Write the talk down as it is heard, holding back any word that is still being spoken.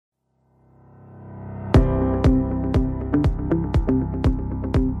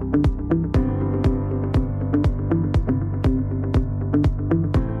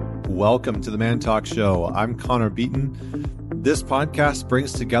welcome to the Man Talk Show. I'm Connor Beaton. This podcast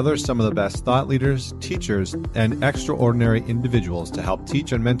brings together some of the best thought leaders, teachers, and extraordinary individuals to help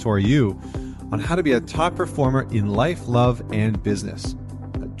teach and mentor you on how to be a top performer in life, love, and business.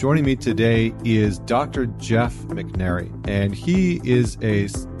 Joining me today is Dr. Jeff McNary, and he is a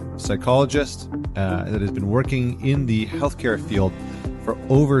psychologist that has been working in the healthcare field for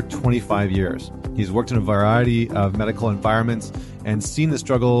over 25 years. He's worked in a variety of medical environments and seen the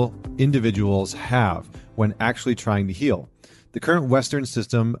struggle individuals have when actually trying to heal. The current Western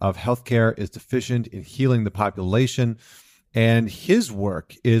system of healthcare is deficient in healing the population, and his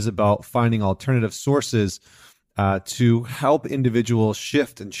work is about finding alternative sources to help individuals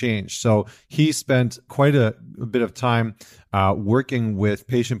shift and change. So he spent quite a bit of time working with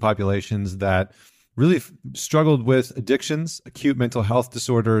patient populations that really struggled with addictions, acute mental health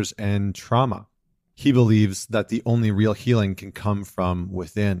disorders, and trauma. He believes that the only real healing can come from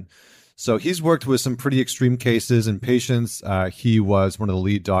within. So he's worked with some pretty extreme cases and patients. He was one of the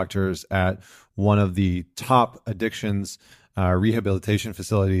lead doctors at one of the top addictions rehabilitation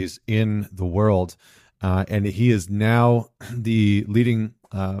facilities in the world. And he is now the leading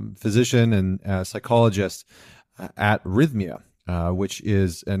physician and psychologist at Rhythmia, which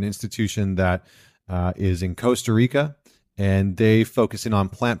is an institution that is in Costa Rica, and they focus in on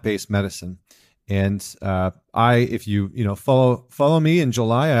plant-based medicine. And if you follow me in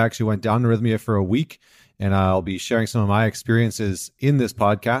July, I actually went down to Rhythmia for a week, and I'll be sharing some of my experiences in this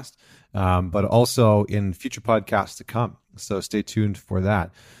podcast, but also in future podcasts to come. So stay tuned for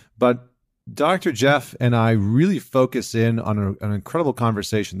that. But Dr. Jeff and I really focus in on an incredible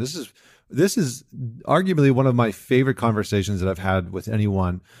conversation. This is arguably one of my favorite conversations that I've had with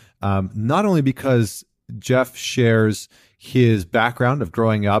anyone, not only because Jeff shares his background of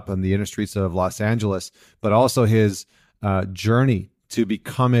growing up on the inner streets of Los Angeles, but also his journey to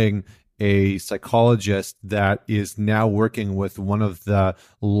becoming a psychologist that is now working with one of the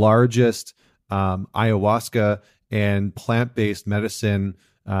largest ayahuasca and plant-based medicine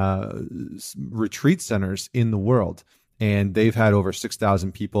retreat centers in the world. And they've had over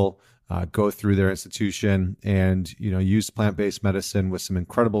 6,000 people go through their institution and use plant-based medicine with some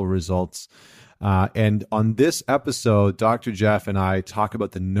incredible results. And on this episode, Dr. Jeff and I talk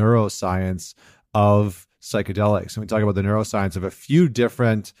about the neuroscience of psychedelics. And we talk about the neuroscience of a few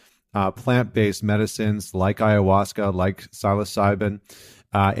different plant-based medicines like ayahuasca, like psilocybin.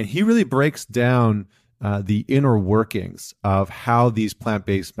 And he really breaks down the inner workings of how these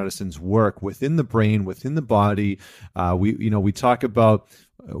plant-based medicines work within the brain, within the body. We talk about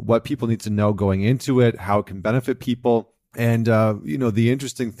what people need to know going into it, how it can benefit people. And, the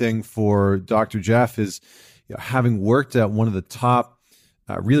interesting thing for Dr. Jeff is having worked at one of the top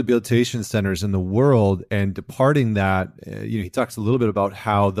rehabilitation centers in the world and departing that, he talks a little bit about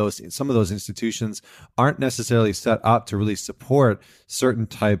how some of those institutions aren't necessarily set up to really support certain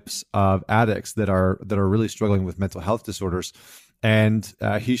types of addicts that are really struggling with mental health disorders. And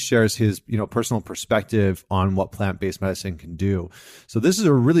he shares his, personal perspective on what plant-based medicine can do. So this is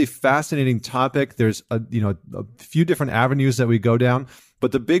a really fascinating topic. There's a few different avenues that we go down,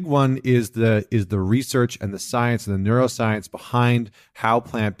 but the big one is the research and the science and the neuroscience behind how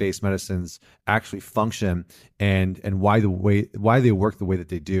plant-based medicines actually function and why they work the way that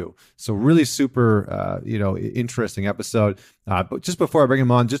they do. So really super interesting episode. But just before I bring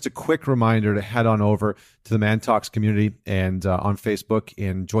him on, just a quick reminder to head on over to the Man Talks community and on Facebook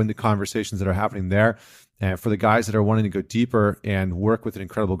and join the conversations that are happening there. And for the guys that are wanting to go deeper and work with an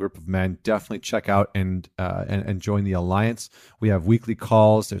incredible group of men, definitely check out and join the Alliance. We have weekly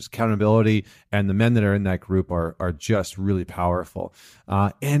calls, there's accountability, and the men that are in that group are just really powerful.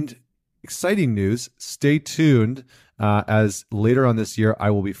 And exciting news, stay tuned as later on this year, I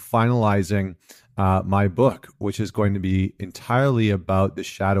will be finalizing my book, which is going to be entirely about the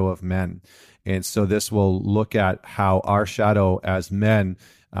shadow of men. And so this will look at how our shadow as men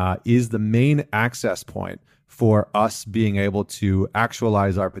is the main access point for us being able to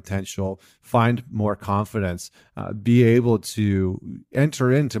actualize our potential, find more confidence, be able to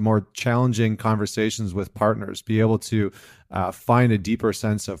enter into more challenging conversations with partners, be able to find a deeper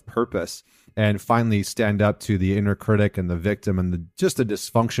sense of purpose, and finally stand up to the inner critic and the victim and just the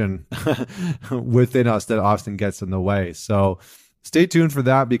dysfunction within us that often gets in the way. So stay tuned for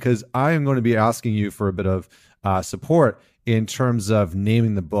that, because I am going to be asking you for a bit of support in terms of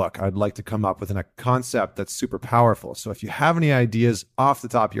naming the book. I'd like to come up with a concept that's super powerful. So if you have any ideas off the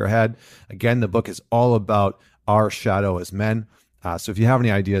top of your head, again, the book is all about our shadow as men. So if you have any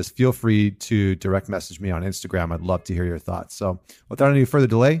ideas, feel free to direct message me on Instagram. I'd love to hear your thoughts. So without any further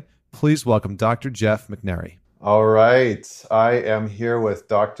delay, please welcome Dr. Jeff McNary. All right. I am here with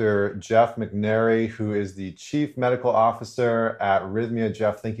Dr. Jeff McNary, who is the Chief Medical Officer at Rhythmia.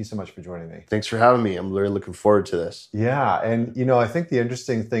 Jeff, thank you so much for joining me. Thanks for having me. I'm really looking forward to this. Yeah. And, I think the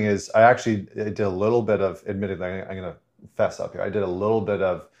interesting thing is I did a little bit of, admittedly, I'm going to fess up here. I did a little bit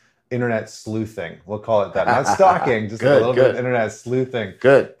of internet sleuthing. We'll call it that. Not stalking, just a little bit of internet sleuthing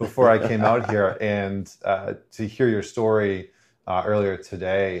before I came out here. And to hear your story earlier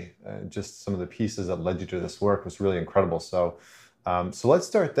today, just some of the pieces that led you to this work was really incredible. So let's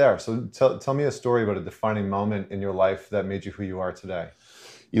start there. So tell me a story about a defining moment in your life that made you who you are today.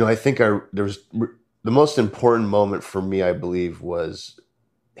 I think the most important moment for me, I believe, was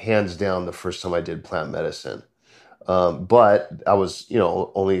hands down the first time I did plant medicine. But I was,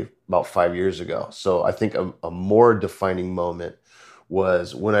 only about 5 years ago. So I think a more defining moment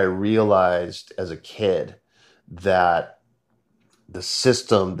was when I realized as a kid that the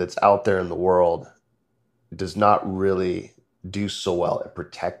system that's out there in the world does not really do so well at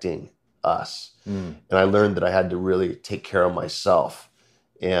protecting us. And I learned that I had to really take care of myself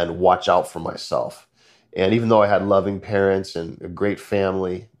and watch out for myself. And even though I had loving parents and a great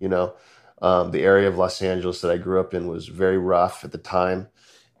family, the area of Los Angeles that I grew up in was very rough at the time.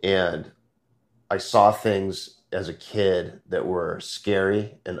 And I saw things as a kid that were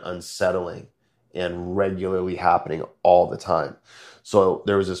scary and unsettling and regularly happening all the time. So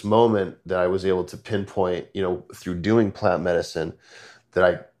there was this moment that I was able to pinpoint, through doing plant medicine,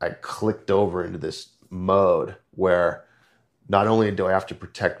 that I clicked over into this mode where not only do I have to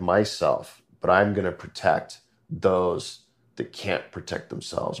protect myself, but I'm going to protect those that can't protect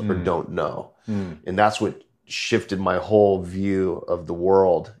themselves or don't know. And that's what shifted my whole view of the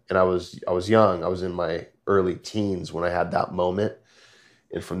world. And I was young. I was in my early teens when I had that moment.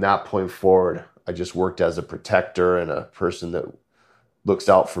 And from that point forward, I just worked as a protector and a person that looks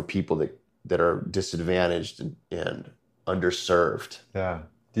out for people that are disadvantaged and underserved. Yeah.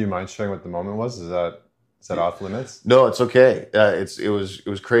 Do you mind sharing what the moment was? Is that off limits? No, it's okay. It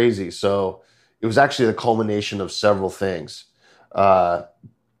was crazy. So it was actually the culmination of several things. One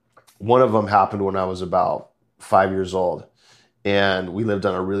of them happened when I was about 5 years old, and we lived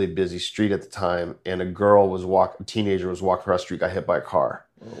on a really busy street at the time. And a teenager was walking across the street, got hit by a car.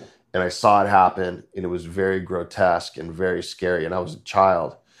 Oh. And I saw it happen, and it was very grotesque and very scary. And I was a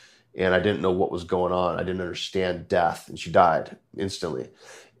child, and I didn't know what was going on. I didn't understand death, and she died instantly.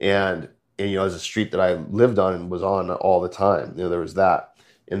 And it was a street that I lived on and was on all the time. There was that.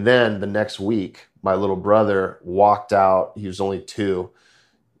 And then the next week, my little brother walked out. He was only 2,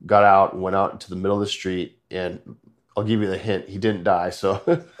 got out and went out into the middle of the street. And I'll give you the hint. He didn't die. So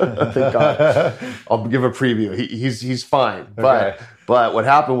thank God. I'll give a preview. He's fine. Okay. But what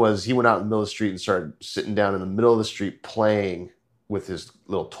happened was he went out in the middle of the street and started sitting down in the middle of the street playing with his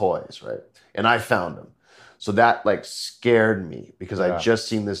little toys, right? And I found him. So that scared me because I'd just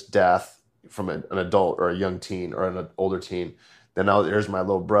seen this death from an adult or a young teen or an older teen. Then now there's my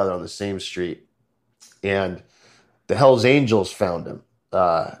little brother on the same street. And the Hells Angels found him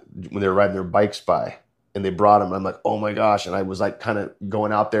when they were riding their bikes by. And they brought him. And I'm like, oh my gosh. And I was kind of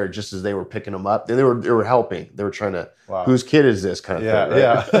going out there just as they were picking him up. They were helping. They were trying to, whose kid is this kind of thing?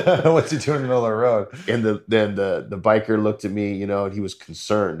 Right? Yeah. What's he doing in the middle of the road? And then the biker looked at me, and he was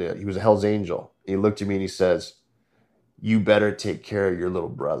concerned. He was a Hell's Angel. He looked at me and he says, you better take care of your little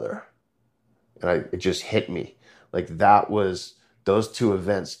brother. And it just hit me. That was those two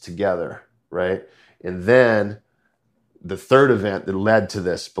events together, right? And then the third event that led to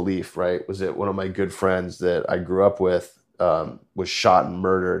this belief, right, was that one of my good friends that I grew up with was shot and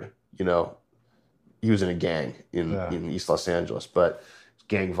murdered. He was in a gang in East Los Angeles, but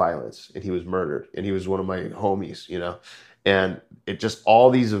gang violence, and he was murdered. And he was one of my homies, And it just all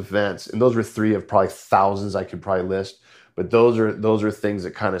these events, and those were 3 of probably thousands I could probably list. But those are things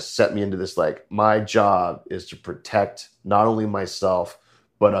that kind of set me into this, my job is to protect not only myself,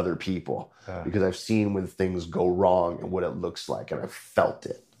 but other people. Yeah. Because I've seen when things go wrong and what it looks like, and I've felt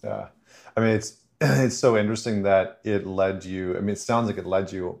it. Yeah. I mean, it's so interesting that it led you, it sounds like it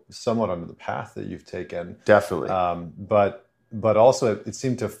led you somewhat onto the path that you've taken. Definitely. But also it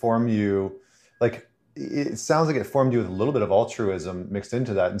seemed to form you, it sounds like it formed you with a little bit of altruism mixed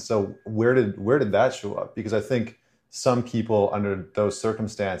into that. And so where did that show up? Because I think some people under those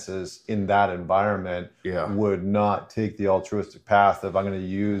circumstances in that environment would not take the altruistic path of, I'm going to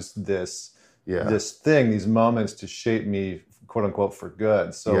use these moments to shape me, quote unquote, for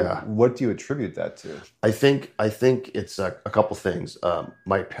good. So what do you attribute that to? I think it's a couple things.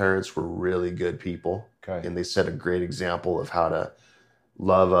 My parents were really good people, and they set a great example of how to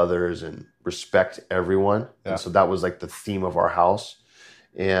love others and respect everyone. Yeah. And so that was the theme of our house.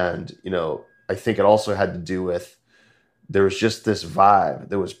 And, I think it also had to do with there was just this vibe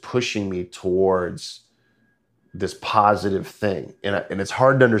that was pushing me towards this positive thing, and it's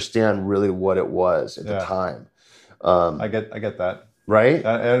hard to understand really what it was at the time. I get that. Right?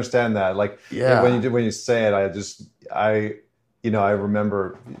 I understand that. Like when you say it, I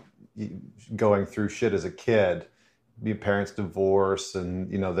remember going through shit as a kid. My parents' divorce,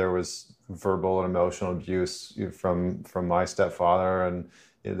 and there was verbal and emotional abuse from my stepfather, and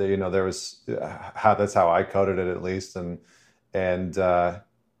there was that's how I coded it, at least, and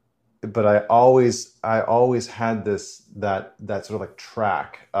but I always had that sort of like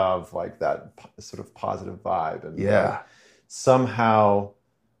track of like that sort of positive vibe, and like somehow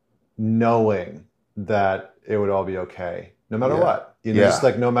knowing that it would all be okay no matter what, just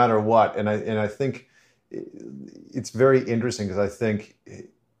like no matter what. And I think it's very interesting, because I think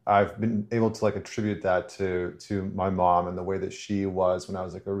I've been able to like attribute that to my mom and the way that she was when I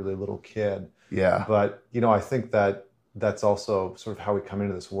was like a really little kid. Yeah. But I think that's also sort of how we come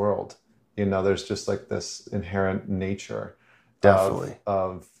into this world. There's just like this inherent nature definitely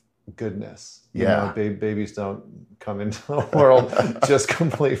of goodness. Yeah. Babies don't come into the world just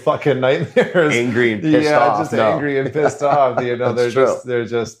complete fucking nightmares. Angry and pissed off. Just angry and pissed off. They're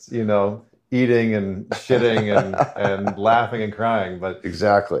just eating and shitting and laughing and crying. But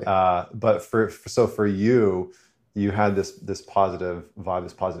exactly. But for you had this positive vibe,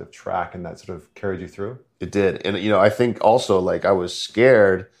 this positive track, and that sort of carried you through. It did. And I think also like I was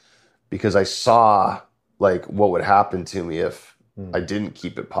scared because I saw like what would happen to me if I didn't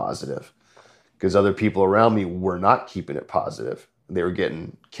keep it positive, because other people around me were not keeping it positive. They were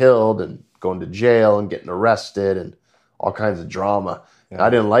getting killed and going to jail and getting arrested and all kinds of drama. Yeah.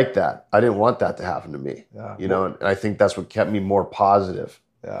 I didn't like that. I didn't want that to happen to me. Yeah. And I think that's what kept me more positive.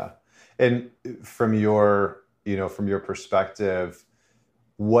 Yeah. And from your perspective,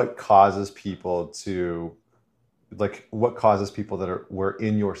 what causes people that were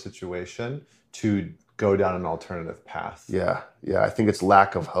in your situation to go down an alternative path? Yeah. I think it's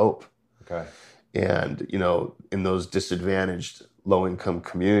lack of hope. Okay. And, in those disadvantaged low-income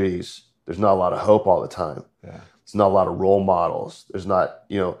communities, there's not a lot of hope all the time. Yeah. There's not a lot of role models. There's not,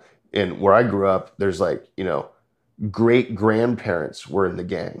 and where I grew up, there's like, great-grandparents were in the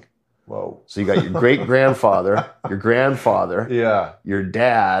gang. Whoa. So you got your great-grandfather, your grandfather, your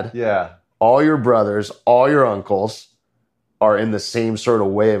dad, all your brothers, all your uncles are in the same sort of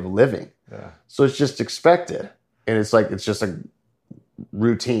way of living. Yeah. So it's just expected. And it's just a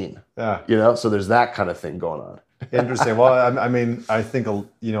routine. Yeah. So there's that kind of thing going on. Interesting. Well, I mean, I think a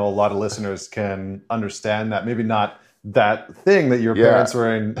lot of listeners can understand that. Maybe not that thing that your parents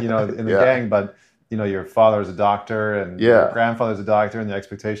were in, in the gang, but your father's a doctor and your grandfather's a doctor, and the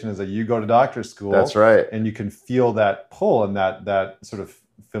expectation is that you go to doctor school. That's right. And you can feel that pull and that sort of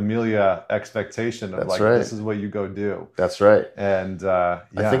familia expectation of this is what you go do. That's right. And I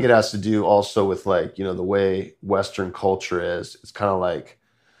think it has to do also with like, the way Western culture is. It's kind of like,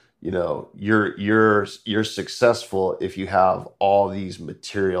 you're successful if you have all these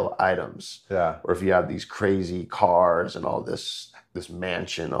material items. Yeah. Or if you have these crazy cars and all this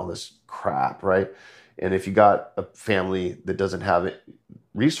mansion, all this crap, right? And if you got a family that doesn't have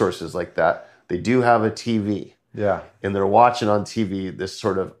resources like that, they do have a TV. Yeah. And they're watching on TV this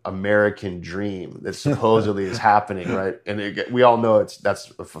sort of American dream that supposedly is happening, right? And we all know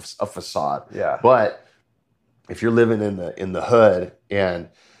that's a facade. Yeah. But if you're living in the hood and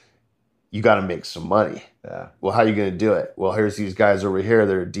you got to make some money. Yeah. Well, how are you going to do it? Well, here's these guys over here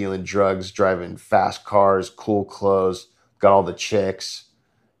that are dealing drugs, driving fast cars, cool clothes, got all the chicks,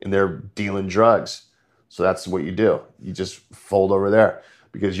 and they're dealing drugs. So that's what you do. You just fold over there.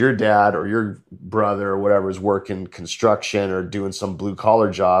 Because your dad or your brother or whatever is working construction or doing some blue collar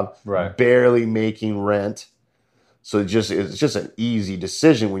job, right, barely making rent. So it's just an easy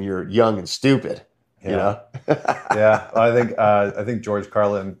decision when you're young and stupid. Yeah. Yeah. I think George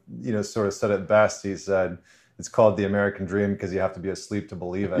Carlin, sort of said it best. He said, it's called the American dream because you have to be asleep to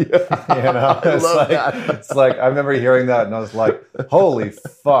believe it. Yeah. It's like I remember hearing that and I was like, holy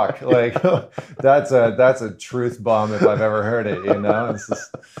fuck. Like that's a truth bomb if I've ever heard it, It's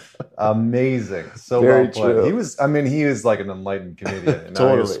just amazing. So very well put. True. He was like an enlightened comedian.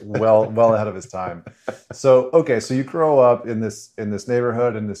 Totally. He was well ahead of his time. So you grow up in this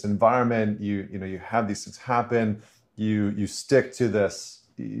neighborhood, in this environment, you have these things happen, you stick to this.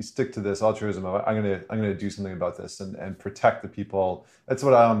 You stick to this altruism of I'm gonna do something about this and protect the people. That's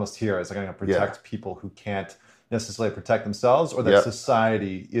what I almost hear. It's like I'm gonna protect people who can't necessarily protect themselves, or that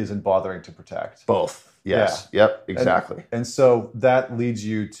society isn't bothering to protect. Both. Yes. Yeah. Yep. Exactly. And so that leads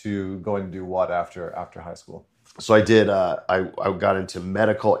you to going to do what after high school? So I did. I got into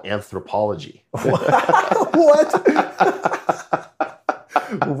medical anthropology. What?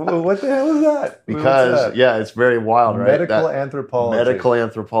 What the hell is that? Because it's very wild, right? Medical anthropology. Medical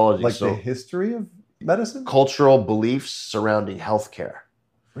anthropology, like the history of medicine, cultural beliefs surrounding healthcare.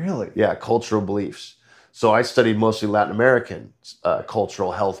 Really? Yeah, cultural beliefs. So I studied mostly Latin American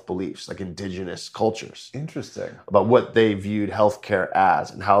cultural health beliefs, like indigenous cultures. Interesting. About what they viewed healthcare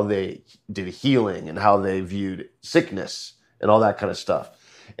as and how they did healing and how they viewed sickness and all that kind of stuff.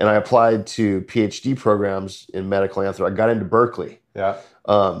 And I applied to PhD programs in medical anthropology. I got into Berkeley. Yeah.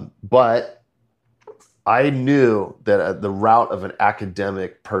 But I knew that the route of an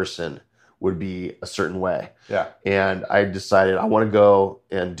academic person would be a certain way. Yeah. And I decided I want to go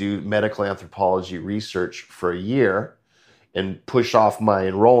and do medical anthropology research for a year and push off my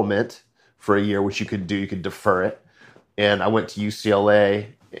enrollment for a year, which you could do. You could defer it. And I went to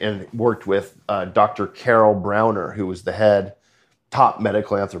UCLA and worked with Dr. Carol Browner, who was the top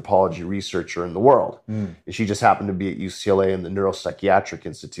medical anthropology researcher in the world. And she just happened to be at UCLA in the Neuropsychiatric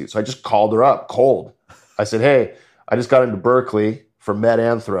Institute. So I just called her up cold. I said, hey, I just got into Berkeley for med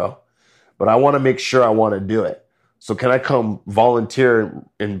anthro, but I want to make sure I want to do it. So can I come volunteer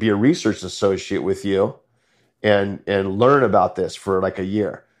and be a research associate with you and learn about this for like a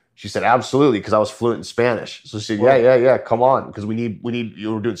year? She said, absolutely, because I was fluent in Spanish. So she said, yeah, come on, because we need,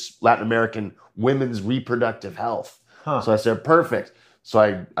 we're doing Latin American women's reproductive health. Huh. So I said, perfect.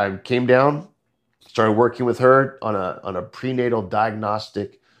 So I came down, started working with her on a prenatal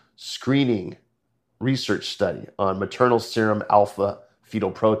diagnostic screening research study on maternal serum alpha fetal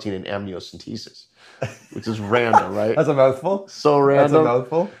protein and amniocentesis, which is random, right? That's a mouthful. So random. That's a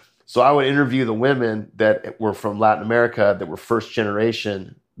mouthful. So I would interview the women that were from Latin America, that were first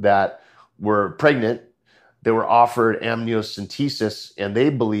generation, that were pregnant, they were offered amniocentesis, and they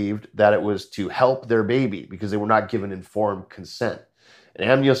believed that it was to help their baby because they were not given informed consent. And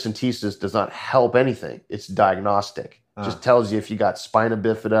amniocentesis does not help anything. It's diagnostic. It just tells you if you got spina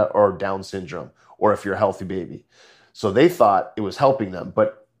bifida or Down syndrome, or if you're a healthy baby. So they thought it was helping them,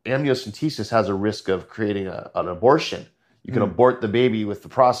 but amniocentesis has a risk of creating an abortion. You can abort the baby with the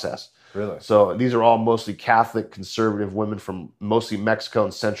process. Really? So these are all mostly Catholic, conservative women from mostly Mexico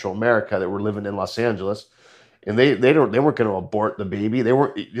and Central America that were living in Los Angeles. And they weren't going to abort the baby.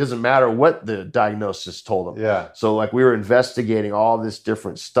 It doesn't matter what the diagnosis told them. Yeah. So like we were investigating all this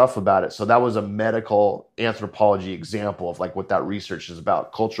different stuff about it. So that was a medical anthropology example of like what that research is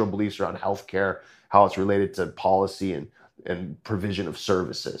about. Cultural beliefs around healthcare, how it's related to policy and provision of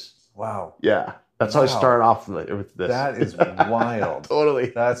services. Wow. Yeah. That's how I started off with this. That is wild. Totally.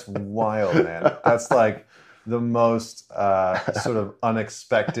 That's wild, man. That's like the most sort of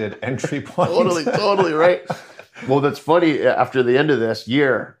unexpected entry point. Totally, right? Well, that's funny. After the end of this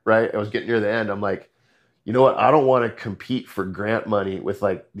year, right, I was getting near the end. I'm like, you know what? I don't want to compete for grant money with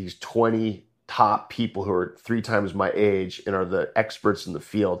like these 20 top people who are 3 times my age and are the experts in the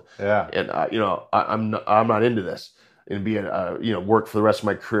field. Yeah. And I'm not into this. And be work for the rest of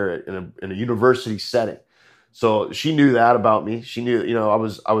my career in a university setting. So she knew that about me. She knew, I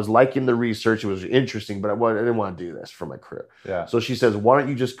was liking the research. It was interesting, but I didn't want to do this for my career. Yeah. So she says, why don't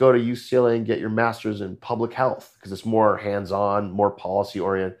you just go to UCLA and get your master's in public health? Because it's more hands-on, more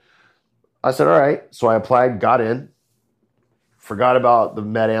policy-oriented. I said, all right. So I applied, got in, forgot about the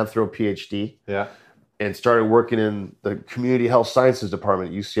Med Anthro PhD. Yeah. And started working in the Community Health Sciences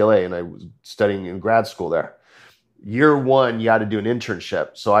Department at UCLA. And I was studying in grad school there. Year 1, you had to do an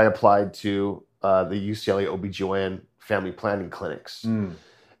internship. So I applied to the UCLA OBGYN family planning clinics. And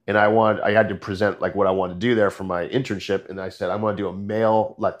I had to present like what I wanted to do there for my internship. And I said, I'm going to do a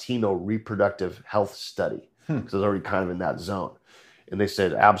male Latino reproductive health study because I was already kind of in that zone. And they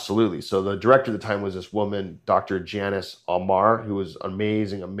said, absolutely. So the director at the time was this woman, Dr. Janice Almar, who was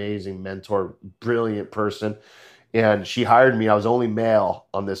amazing mentor, brilliant person. And she hired me. I was only male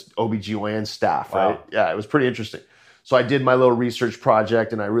on this OBGYN staff, right? Wow. Yeah, it was pretty interesting. So I did my little research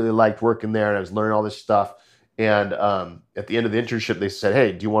project, and I really liked working there, and I was learning all this stuff. And at the end of the internship, they said,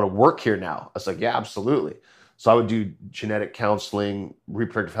 hey, do you want to work here now? I was like, yeah, absolutely. So I would do genetic counseling,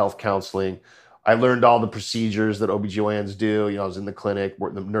 reproductive health counseling. I learned all the procedures that OBGYNs do. I was in the clinic,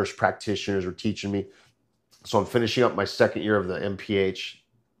 where the nurse practitioners were teaching me. So I'm finishing up my second year of the MPH,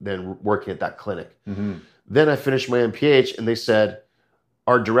 then working at that clinic. Mm-hmm. Then I finished my MPH, and they said,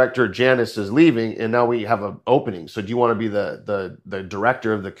 our director, Janice, is leaving, and now we have an opening. So do you want to be the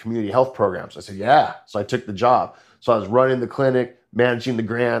director of the community health programs? I said, yeah. So I took the job. So I was running the clinic, managing the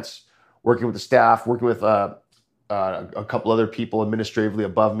grants, working with the staff, working with a couple other people administratively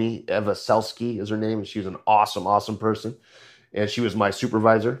above me. Eva Selsky is her name, and she was an awesome person. And she was my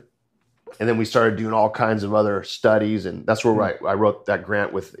supervisor. And then we started doing all kinds of other studies, and that's where I wrote that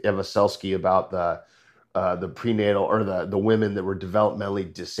grant with Eva Selsky about the prenatal, or the women that were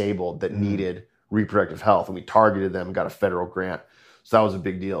developmentally disabled that needed reproductive health, and we targeted them and got a federal grant. So that was a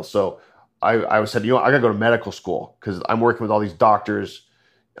big deal. So I said, I got to go to medical school because I'm working with all these doctors.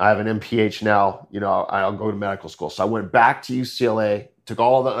 I have an MPH now. I'll go to medical school. So I went back to UCLA, took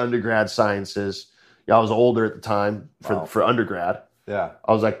all the undergrad sciences. I was older at the time for undergrad. Yeah.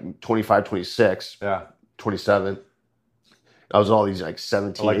 I was like 25, 26, 27. I was all these like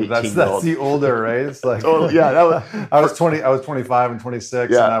 17, 18 that's year olds. the older, right? It's like, totally, yeah. I was 25 and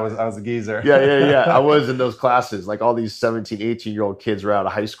 26, and I was a geezer. Yeah. I was in those classes. Like all these 17, 18-year-old kids are out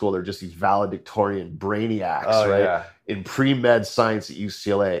of high school. They're just these valedictorian brainiacs, right? Yeah. In pre-med science at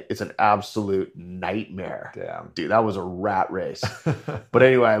UCLA, it's an absolute nightmare. Damn. Dude, that was a rat race. But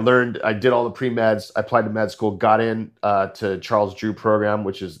anyway, I did all the pre-meds. I applied to med school, got in to Charles Drew program,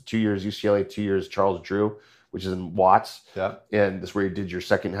 which is 2 years UCLA, 2 years Charles Drew, which is in Watts. Yeah. And that's where you did your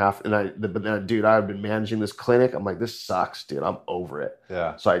second half. But then, dude, I've been managing this clinic. I'm like, this sucks, dude. I'm over it.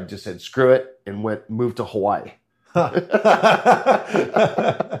 Yeah. So I just said, screw it, and moved to Hawaii.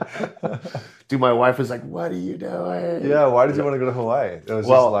 Dude, my wife was like, what are you doing? Yeah, why did you want to go to Hawaii? It was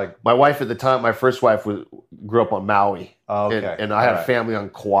well, just like... my wife at the time, my first wife grew up on Maui. Oh, okay. And I had a family on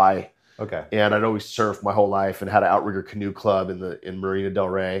Kauai. Okay. And I'd always surfed my whole life and had an outrigger canoe club in Marina Del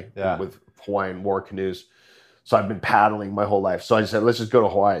Rey with Hawaiian war canoes. So I've been paddling my whole life. So I just said, let's just go to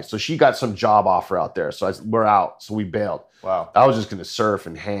Hawaii. So she got some job offer out there. So we're out. So we bailed. Wow. I was just going to surf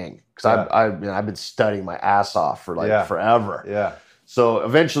and hang because I've been studying my ass off for forever. Yeah. So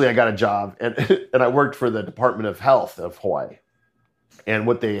eventually I got a job and I worked for the Department of Health of Hawaii. And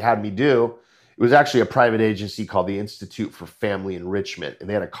what they had me do, it was actually a private agency called the Institute for Family Enrichment. And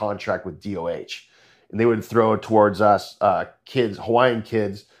they had a contract with DOH. And they would throw towards us Hawaiian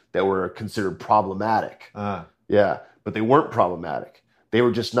kids that were considered problematic. Yeah, but they weren't problematic. They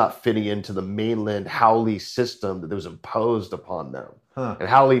were just not fitting into the mainland Haole system that was imposed upon them. And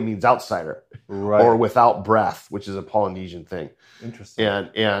Haole means outsider, or without breath, which is a Polynesian thing. Interesting.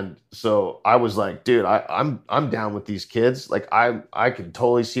 And so I was like, dude, I'm down with these kids. Like I can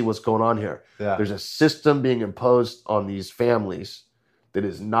totally see what's going on here. Yeah. There's a system being imposed on these families that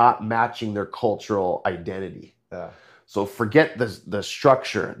is not matching their cultural identity. Yeah. So forget the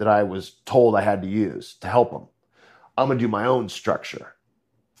structure that I was told I had to use to help them. I'm going to do my own structure.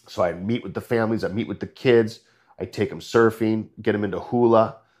 So I meet with the families, I meet with the kids, I take them surfing, get them into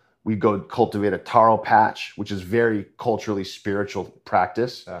hula. We go cultivate a taro patch, which is very culturally spiritual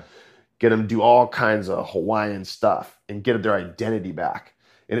practice. Yeah. Get them do all kinds of Hawaiian stuff and get their identity back.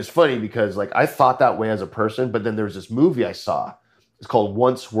 And it's funny because like I thought that way as a person, but then there's this movie I saw. It's called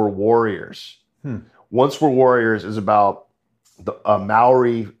Once Were Warriors. Once Were Warriors is about a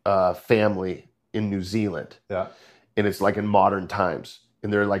Maori family in New Zealand. Yeah. And it's like in modern times.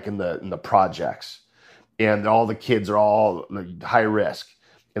 And they're like in the projects. And all the kids are all like high risk.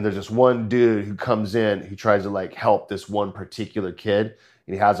 And there's this one dude who comes in who tries to like help this one particular kid.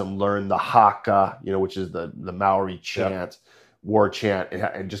 And he has him learn the haka, which is the Maori chant, war chant,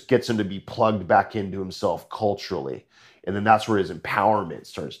 and just gets him to be plugged back into himself culturally. And then that's where his empowerment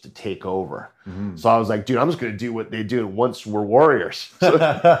starts to take over. Mm-hmm. So I was like, dude, I'm just going to do what they do in Once Were Warriors. So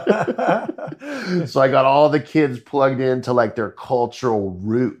I got all the kids plugged into like their cultural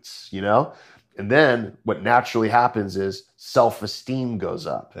roots, And then what naturally happens is self-esteem goes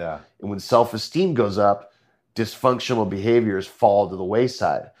up. Yeah. And when self-esteem goes up, dysfunctional behaviors fall to the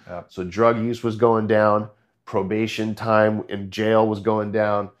wayside. Yeah. So drug use was going down, probation time in jail was going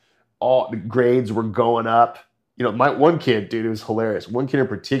down, all the grades were going up. My one kid, dude, it was hilarious. One kid in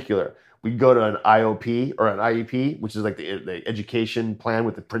particular, we'd go to an IOP or an IEP, which is like the education plan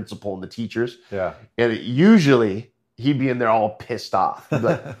with the principal and the teachers. Yeah. And usually he'd be in there all pissed off. He'd be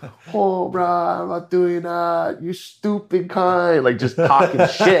like, oh, bro, I'm not doing that. You stupid kind. Like just talking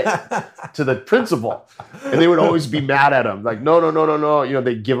shit to the principal. And they would always be mad at him. Like, no.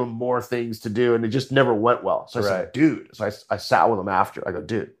 They'd give him more things to do. And it just never went well. So I said, dude. So I sat with him after. I go,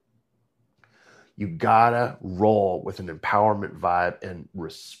 dude. You gotta roll with an empowerment vibe and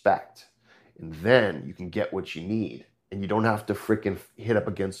respect. And then you can get what you need. And you don't have to freaking hit up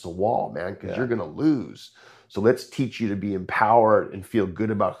against the wall, man, because you're gonna lose. So let's teach you to be empowered and feel good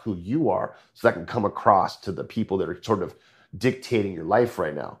about who you are so that can come across to the people that are sort of dictating your life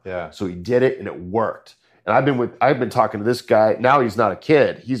right now. Yeah. So he did it and it worked. And I've been talking to this guy. Now he's not a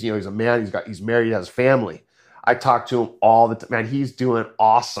kid. He's a man, he's married, he has a family. I talk to him all the time. Man, he's doing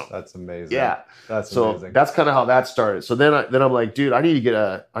awesome. That's amazing. Yeah. That's amazing. So that's kind of how that started. So then I'm like, dude, I need to get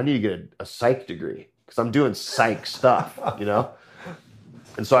a psych degree because I'm doing psych stuff,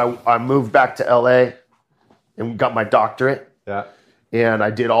 And so I moved back to LA and got my doctorate. Yeah. And I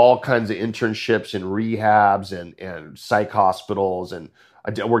did all kinds of internships in rehabs and psych hospitals. And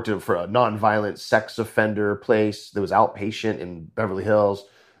I worked for a nonviolent sex offender place that was outpatient in Beverly Hills.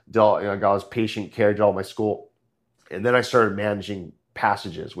 I got all patient care, did all my school. And then I started managing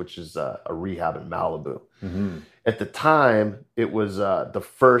Passages, which is a rehab in Malibu. Mm-hmm. At the time, it was the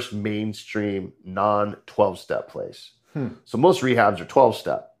first mainstream non-12-step place. So most rehabs are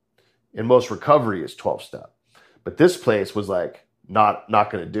 12-step, and most recovery is 12-step. But this place was like not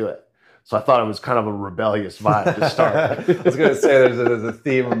going to do it. So I thought it was kind of a rebellious vibe to start. I was going to say there's a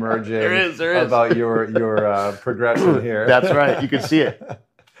theme emerging There is. about your progression here. That's right. You can see it.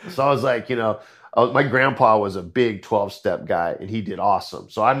 So I was like, my grandpa was a big 12-step guy, and he did awesome.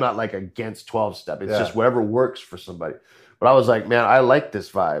 So I'm not like against 12-step. It's just whatever works for somebody. But I was like, man, I like this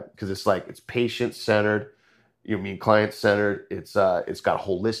vibe because it's patient-centered. Client-centered. It's got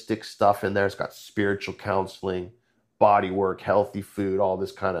holistic stuff in there. It's got spiritual counseling, body work, healthy food, all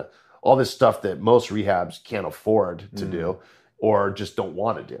this stuff that most rehabs can't afford to do or just don't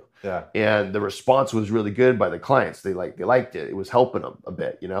want to do. Yeah. And the response was really good by the clients. They liked it. It was helping them a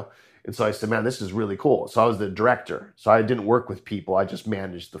bit, And so I said, man, this is really cool. So I was the director. So I didn't work with people. I just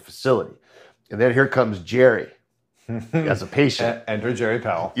managed the facility. And then here comes Jerry as a patient. Enter Jerry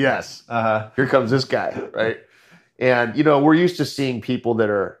Powell. Yes. Here comes this guy, right? And, we're used to seeing people that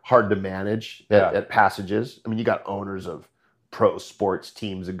are hard to manage at Passages. I mean, you got owners of pro sports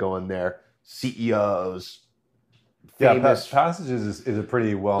teams that go in there, CEOs. Famous. Passages is a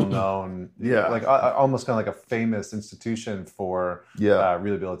pretty well-known, almost kind of like a famous institution for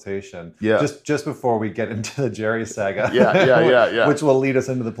rehabilitation. Yeah. Just before we get into the Jerry saga, which will lead us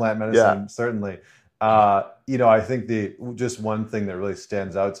into the plant medicine, certainly. I think just one thing that really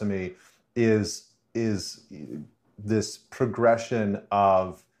stands out to me is this progression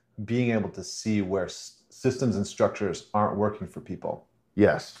of being able to see where systems and structures aren't working for people.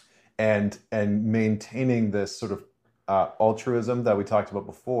 Yes. And maintaining this sort of altruism that we talked about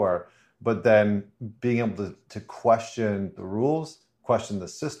before, but then being able to question the rules, question the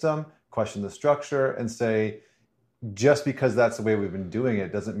system, question the structure, and say, just because that's the way we've been doing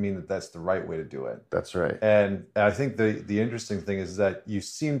it doesn't mean that that's the right way to do it. That's right. And I think the interesting thing is that you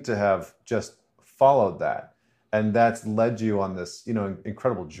seem to have just followed that, and that's led you on this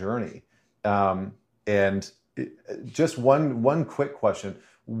incredible journey. Just one quick question: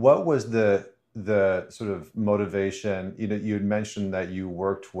 what was the sort of motivation? You had mentioned that you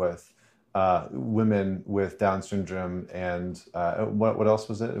worked with women with Down syndrome and what else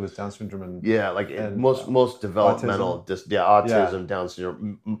was it? It was Down syndrome and most developmental autism, Yeah. Down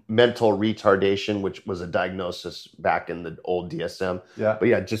syndrome, mental retardation, which was a diagnosis back in the old DSM. Yeah.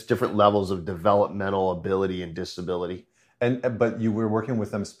 But just different levels of developmental ability and disability. But you were working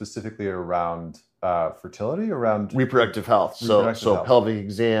with them specifically around fertility, around reproductive health. So pelvic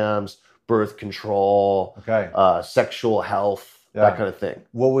exams, birth control, sexual health, that kind of thing.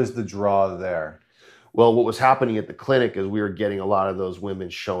 What was the draw there? Well, what was happening at the clinic is we were getting a lot of those women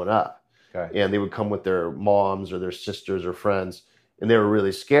showing up. Okay. And they would come with their moms or their sisters or friends, and they were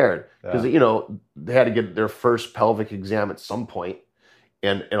really scared because, they had to get their first pelvic exam at some point.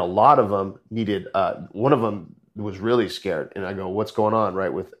 And a lot of them needed, one of them was really scared. And I go, what's going on?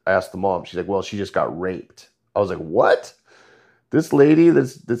 I asked the mom. She's like, well, she just got raped. I was like, what? This lady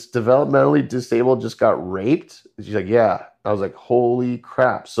that's developmentally disabled just got raped? And she's like, yeah. I was like, holy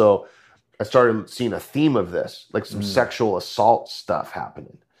crap. So I started seeing a theme of this, like some sexual assault stuff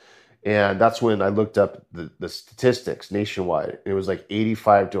happening. And that's when I looked up the statistics nationwide. It was like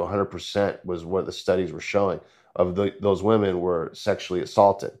 85 to 100% was what the studies were showing of those women were sexually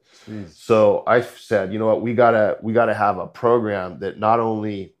assaulted. Jeez. So I said, you know what, we gotta have a program that not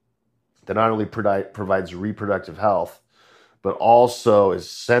only provides reproductive health, but also is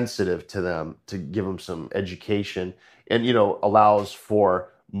sensitive to them, to give them some education and, allows for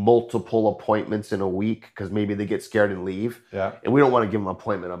multiple appointments in a week because maybe they get scared and leave. Yeah. And we don't want to give them an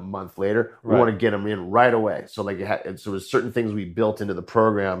appointment a month later. We want to get them in right away. So so there's certain things we built into the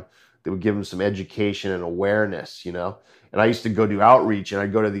program that would give them some education and awareness, And I used to go do outreach, and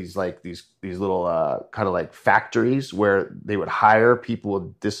I'd go to these little kind of like factories where they would hire people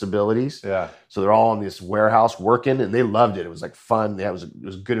with disabilities. Yeah. So they're all in this warehouse working, and they loved it. It was like fun. It was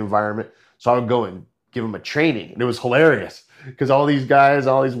a good environment. So I would go and give them a training, and it was hilarious because all these guys,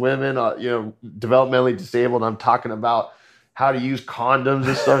 all these women, developmentally disabled. I'm talking about how to use condoms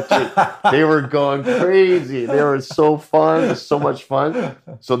and stuff. They were going crazy. They were so fun. It was so much fun.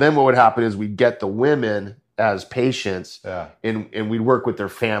 So then what would happen is we'd get the women as patients, and we'd work with their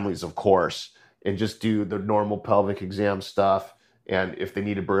families, of course, and just do the normal pelvic exam stuff And if they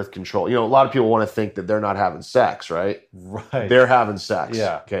needed birth control, a lot of people want to think that they're not having sex, right? Right. They're having sex.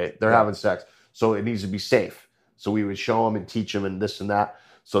 Yeah. Okay. They're having sex. So it needs to be safe. So we would show them and teach them and this and that.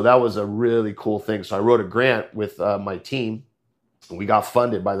 So that was a really cool thing. So I wrote a grant with my team, and we got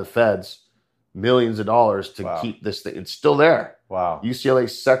funded by the feds, millions of dollars to keep this thing. It's still there. Wow. UCLA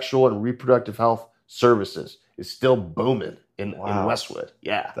Sexual and Reproductive Health Services is still booming in Westwood.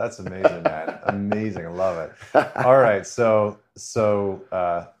 Yeah. That's amazing, man. Amazing. I love it. All right. So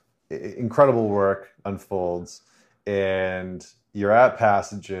incredible work unfolds, and you're at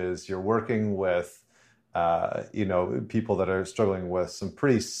Passages, you're working with people that are struggling with some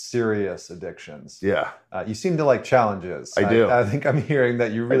pretty serious addictions. Yeah. You seem to like challenges. I do. I think I'm hearing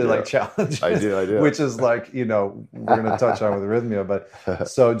that you really like challenges. I do. Which is like, we're going to touch on with Arrhythmia. But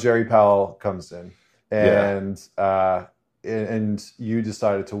so Jerry Powell comes in, and you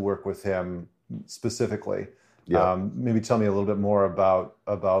decided to work with him specifically. Yeah. Maybe tell me a little bit more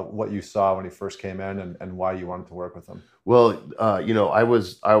about what you saw when he first came in and why you wanted to work with him. Well, I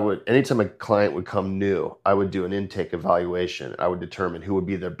would, anytime a client would come new, I would do an intake evaluation. I would determine who would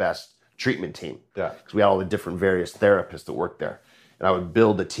be their best treatment team. Yeah. Because we had all the different various therapists that worked there. And I would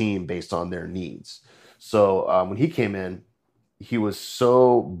build a team based on their needs. So when he came in, he was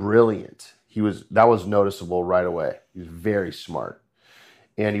so brilliant. That was noticeable right away. He was very smart.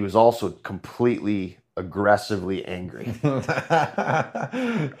 And he was also completely aggressively angry. Yeah,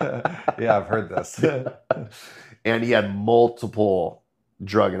 I've heard this. And he had multiple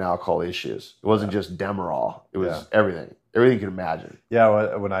drug and alcohol issues. It wasn't just Demerol. It was everything you can imagine.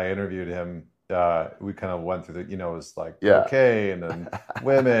 Yeah, when I interviewed him, we kind of went through it was like cocaine and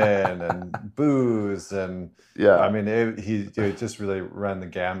women and booze and I mean he just really ran the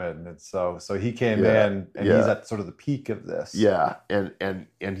gamut, and so he came in and he's at sort of the peak of this. Yeah, and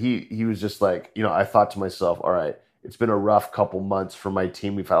he was just like, I thought to myself, all right, it's been a rough couple months for my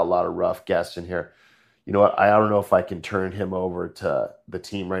team. We've had a lot of rough guests in here. You know what? I don't know if I can turn him over to the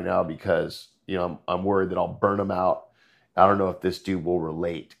team right now because I'm worried that I'll burn him out. I don't know if this dude will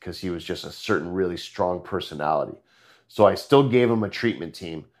relate because he was just a certain really strong personality. So I still gave him a treatment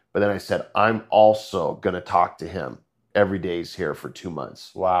team, but then I said, I'm also going to talk to him every day he's here for 2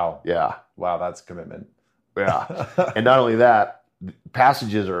 months. Wow. Yeah. Wow, that's commitment. Yeah. And not only that,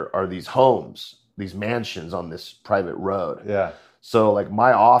 Passages are these homes, these mansions on this private road. Yeah. So like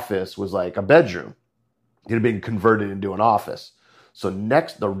my office was like a bedroom. It had been converted into an office. So the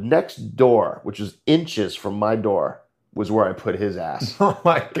next door, which is inches from my door, was where I put his ass. Oh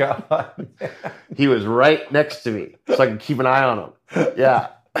my God. He was right next to me, so I could keep an eye on him. Yeah.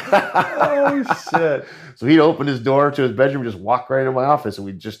 Oh shit. So he'd open his door to his bedroom, just walk right into my office, and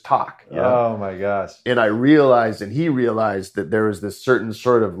we'd just talk. Oh my gosh. And I realized, and he realized, that there was this certain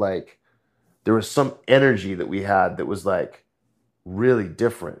sort of there was some energy that we had that was like really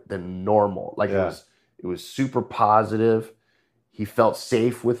different than normal. Like it was super positive. He felt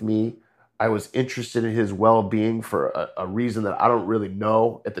safe with me. I was interested in his well-being for a reason that I don't really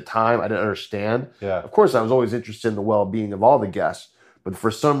know at the time. I didn't understand. Yeah. Of course, I was always interested in the well-being of all the guests. But for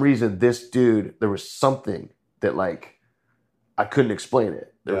some reason, this dude, there was something that I couldn't explain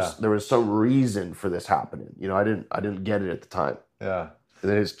it. There was some reason for this happening. I didn't get it at the time. Yeah. And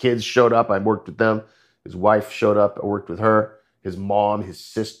then his kids showed up. I worked with them. His wife showed up. I worked with her. His mom, his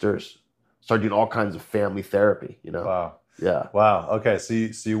sisters. Started doing all kinds of family therapy. Wow. Yeah. Wow. Okay. So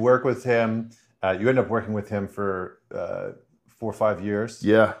you work with him. You end up working with him for 4 or 5 years.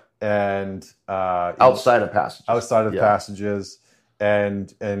 Yeah. And outside of Passages. Outside of Passages,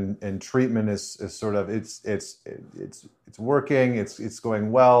 and treatment is sort of it's working. It's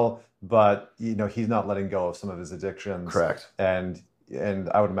going well, but he's not letting go of some of his addictions. Correct. And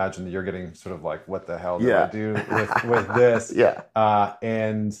I would imagine that you're getting sort of like, what the hell do I do with this? Yeah.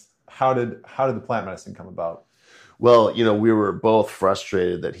 And how did the plant medicine come about? Well, we were both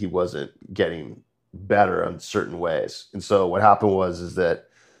frustrated that he wasn't getting better in certain ways. And so what happened is that,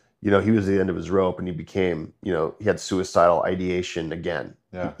 he was at the end of his rope, and he became, he had suicidal ideation again.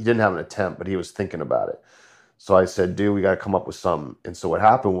 Yeah. He didn't have an attempt, but he was thinking about it. So I said, dude, we got to come up with something. And so what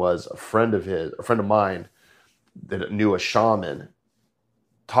happened was a friend of mine that knew a shaman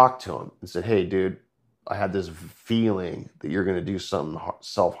talked to him and said, hey, dude, I had this feeling that you're going to do something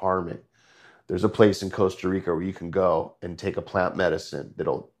self-harming. There's a place in Costa Rica where you can go and take a plant medicine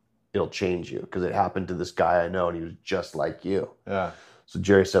it'll change you, because it happened to this guy I know, and he was just like you. Yeah. So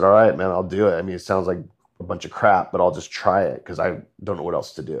Jerry said, all right, man, I'll do it. I mean, it sounds like a bunch of crap, but I'll just try it because I don't know what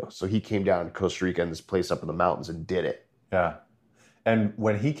else to do. So he came down to Costa Rica and this place up in the mountains and did it. Yeah. And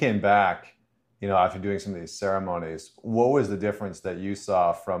when he came back, after doing some of these ceremonies, what was the difference that you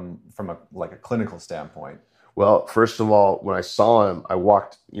saw from a clinical standpoint? Well, first of all, when I saw him, I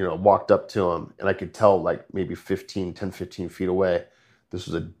walked up to him, and I could tell like maybe 10, 15 feet away, this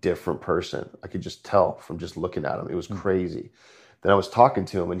was a different person. I could just tell from just looking at him. It was crazy. Then I was talking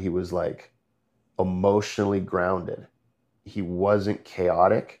to him, and he was like emotionally grounded. He wasn't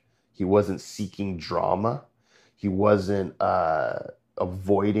chaotic. He wasn't seeking drama. He wasn't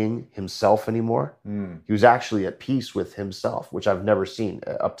avoiding himself anymore. He was actually at peace with himself, which I've never seen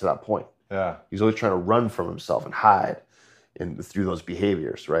up to that point. Yeah. He's always trying to run from himself and hide through those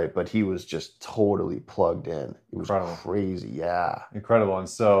behaviors, right? But he was just totally plugged in. It was crazy. Yeah. Incredible. And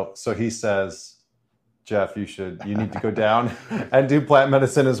so he says, Jeff, you need to go down and do plant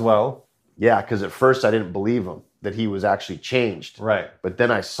medicine as well. Yeah, because at first I didn't believe him that he was actually changed. Right. But then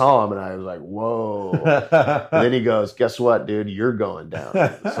I saw him and I was like, whoa. And then he goes, guess what, dude? You're going down. So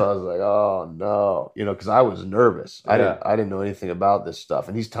I was like, oh no. Because I was nervous. I didn't know anything about this stuff.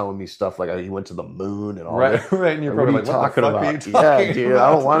 And he's telling me stuff like he went to the moon and all that. Right. And you're probably like, what the fuck are you talking yeah, dude,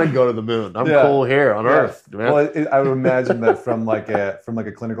 I don't want to go to the moon. I'm cool here on Earth, man. Well, I would imagine that from like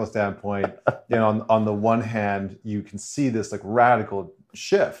a clinical standpoint, on the one hand, you can see this like radical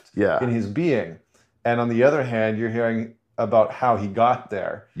shift in his being. And on the other hand, you're hearing about how he got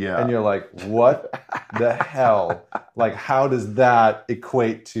there. Yeah. And you're like, what the hell? Like, how does that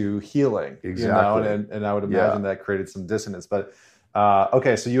equate to healing? Exactly. And I would imagine that created some dissonance. But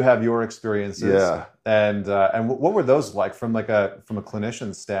okay, so you have your experiences. Yeah. And what were those like from a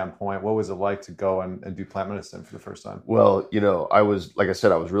clinician's standpoint? What was it like to go and do plant medicine for the first time? Well, I was, like I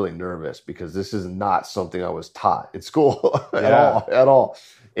said, I was really nervous because this is not something I was taught in school at all.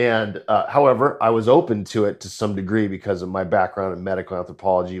 And however, I was open to it to some degree because of my background in medical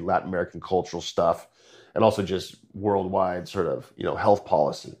anthropology, Latin American cultural stuff, and also just worldwide sort of, health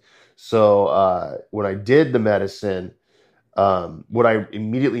policy. So when I did the medicine, what I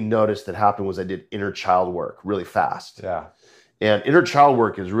immediately noticed that happened was I did inner child work really fast. Yeah. And inner child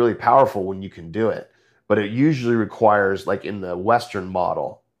work is really powerful when you can do it, but it usually requires, like in the Western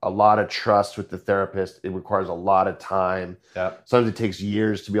model, a lot of trust with the therapist. It requires a lot of time. Yeah. Sometimes it takes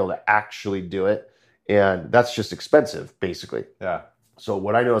years to be able to actually do it. And that's just expensive, basically. Yeah. So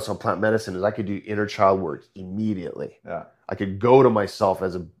what I noticed on plant medicine is I could do inner child work immediately. Yeah. I could go to myself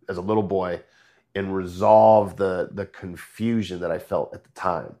as a little boy and resolve the confusion that I felt at the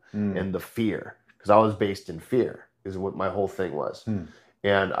time and the fear. Because I was based in fear is what my whole thing was.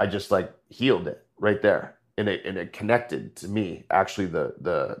 And I just like healed it right there. And it connected to me, actually,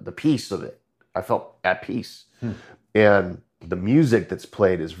 the peace of it. I felt at peace. And the music that's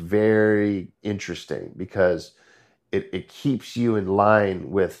played is very interesting because it keeps you in line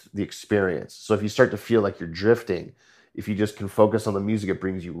with the experience. So if you start to feel like you're drifting, if you just can focus on the music, it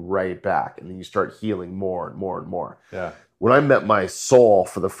brings you right back. And then you start healing more and more and more. Yeah. When I met my soul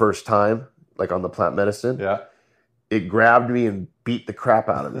for the first time, like on the plant medicine, it grabbed me and beat the crap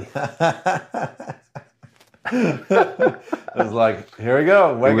out of me. It was like, here we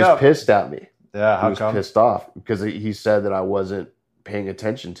go, wake up. He was pissed at me. Yeah, how come? He was pissed off because he said that I wasn't paying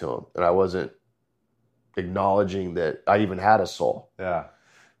attention to him and I wasn't acknowledging that I even had a soul. Yeah.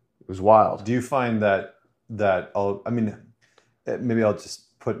 It was wild. Do you find that maybe I'll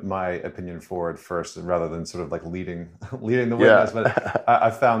just put my opinion forward first rather than sort of like leading the witness, but I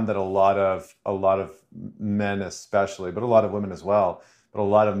found that a lot of men especially, but a lot of women as well, but a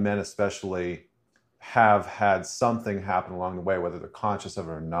lot of men especially have had something happen along the way, whether they're conscious of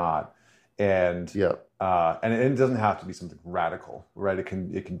it or not. And and it doesn't have to be something radical, right? It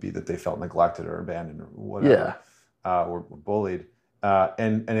can be that they felt neglected or abandoned or whatever, or bullied.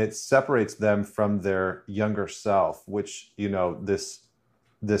 And it separates them from their younger self, which,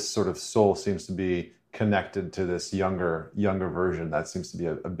 this sort of soul seems to be connected to this younger version. That seems to be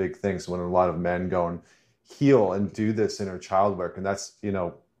a big thing. So when a lot of men go and heal and do this inner child work, and that's,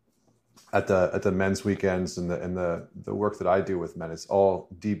 at the men's weekends and the work that I do with men, it's all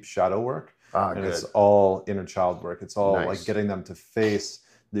deep shadow work. And it's all inner child work. It's all like getting them to face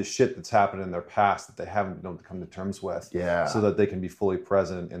the shit that's happened in their past that they haven't been able to come to terms with, so that they can be fully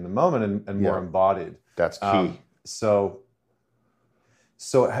present in the moment and more embodied. That's key. So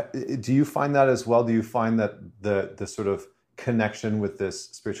do you find that as well? Do you find that the sort of connection with this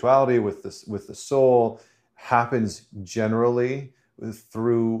spirituality, with the soul, happens generally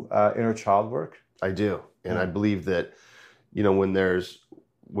through inner child work? I do, and I believe that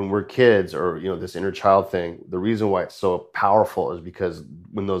when we're kids, or this inner child thing, the reason why it's so powerful is because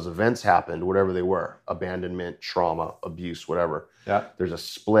when those events happened, whatever they were, abandonment, trauma, abuse, whatever, there's a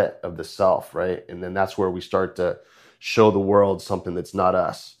split of the self, right? And then that's where we start to show the world something that's not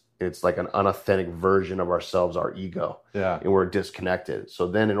us. It's like an unauthentic version of ourselves, our ego, and we're disconnected. So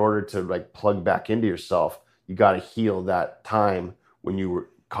then in order to like plug back into yourself, you got to heal that time when you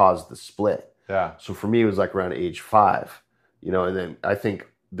caused the split. Yeah. So for me, it was like around age 5, and then I think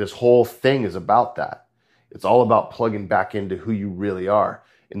this whole thing is about that. It's all about plugging back into who you really are.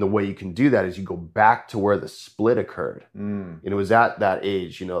 And the way you can do that is you go back to where the split occurred. And it was at that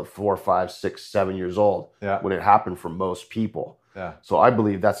age, 4, 5, 6, 7 years old when it happened for most people. Yeah. So I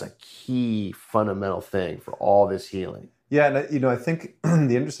believe that's a key fundamental thing for all this healing. Yeah, and I think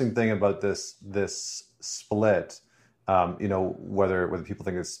the interesting thing about this split, whether people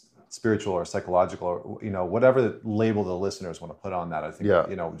think it's spiritual or psychological or whatever label the listeners want to put on that, I think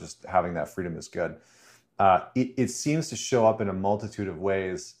just having that freedom is good. It seems to show up in a multitude of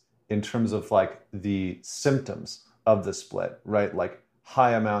ways in terms of like the symptoms of the split, right? Like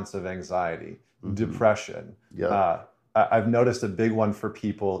high amounts of anxiety, depression. Yeah. I've noticed a big one for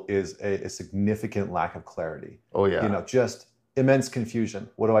people is a significant lack of clarity. Oh, yeah. Just immense confusion.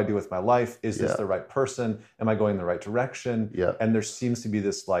 What do I do with my life? Is this the right person? Am I going in the right direction? Yeah. And there seems to be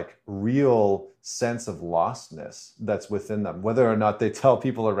this like real sense of lostness that's within them. Whether or not they tell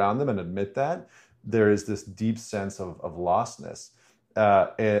people around them and admit that, there is this deep sense of lostness.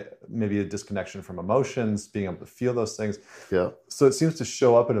 Maybe a disconnection from emotions, being able to feel those things. Yeah. So it seems to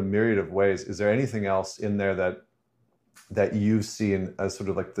show up in a myriad of ways. Is there anything else in there that you've seen as sort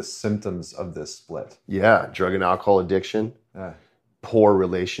of like the symptoms of this split? Yeah, drug and alcohol addiction, poor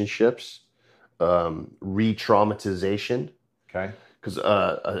relationships, re-traumatization. Okay. Because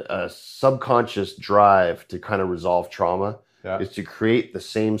a subconscious drive to kind of resolve trauma is to create the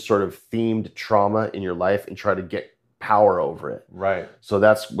same sort of themed trauma in your life and try to get power over it. Right. So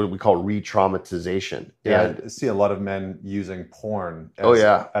that's what we call re-traumatization. Yeah, And I see a lot of men using porn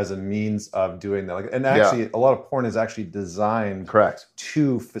as a means of doing that. And actually, a lot of porn is actually designed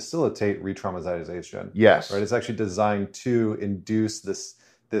to facilitate re-traumatization. Yes. Right. It's actually designed to induce this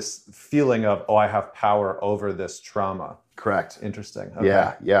feeling of, I have power over this trauma. Correct. Interesting.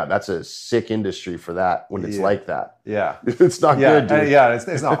 Okay. Yeah. That's a sick industry for that when it's like that. Yeah. It's not good, dude.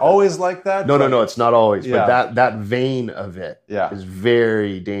 It's not always like that. No, it's not always. Yeah. But that vein of it is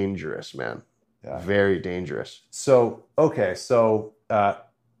very dangerous, man. Yeah. Very dangerous. So, the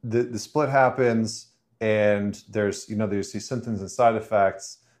split happens and there's these symptoms and side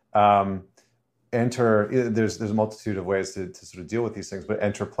effects. There's a multitude of ways to sort of deal with these things, but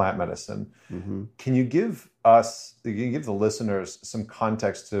enter plant medicine. Mm-hmm. Can you give the listeners some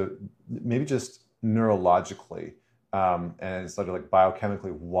context to maybe just neurologically and sort of like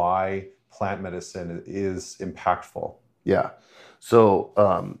biochemically why plant medicine is impactful? Yeah. So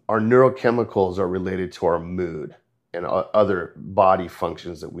our neurochemicals are related to our mood and other body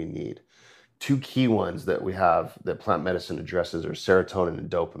functions that we need. 2 key ones that we have that plant medicine addresses are serotonin and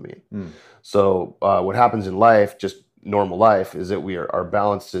dopamine. So what happens in life, just normal life, is that our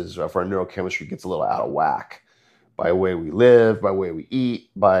balances for our neurochemistry gets a little out of whack by the way we live, by the way we eat,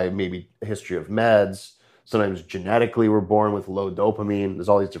 by maybe a history of meds. Sometimes genetically we're born with low dopamine. There's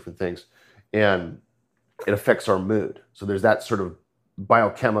all these different things. And it affects our mood. So there's that sort of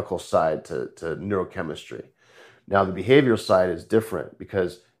biochemical side to neurochemistry. Now the behavioral side is different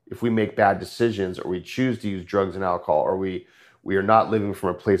because if we make bad decisions or we choose to use drugs and alcohol or we are not living from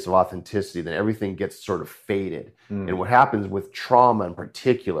a place of authenticity, then everything gets sort of faded. And what happens with trauma in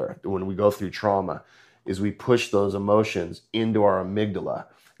particular, when we go through trauma, is we push those emotions into our amygdala.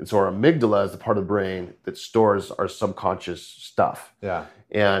 And so our amygdala is the part of the brain that stores our subconscious stuff. Yeah.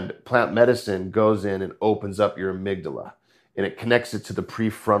 And plant medicine goes in and opens up your amygdala and it connects it to the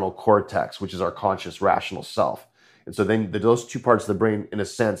prefrontal cortex, which is our conscious rational self. And so then those 2 parts of the brain, in a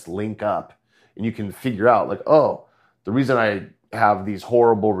sense, link up. And you can figure out, like, the reason I have these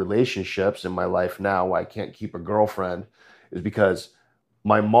horrible relationships in my life now, why I can't keep a girlfriend, is because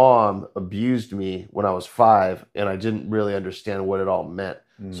my mom abused me when I was 5, and I didn't really understand what it all meant.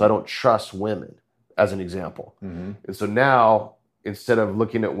 So I don't trust women, as an example. And so now, instead of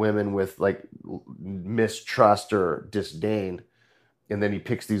looking at women with, like, mistrust or disdain, and then he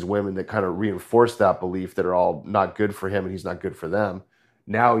picks these women that kind of reinforce that belief that are all not good for him and he's not good for them.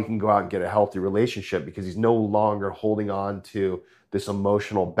 Now he can go out and get a healthy relationship because he's no longer holding on to this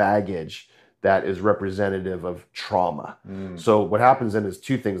emotional baggage that is representative of trauma. So what happens then is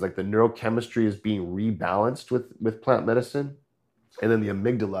 2 things, like the neurochemistry is being rebalanced with plant medicine, and then the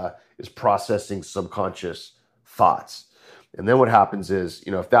amygdala is processing subconscious thoughts. And then what happens is,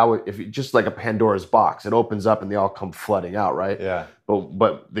 if just like a Pandora's box, it opens up and they all come flooding out, right? Yeah.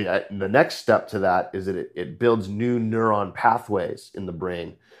 But the next step to that is that it builds new neuron pathways in the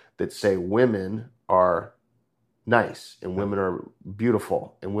brain that say women are nice and women are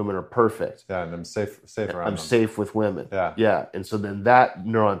beautiful and women are perfect. Yeah, and I'm safe around them. I'm safe with women. Yeah. Yeah. And so then that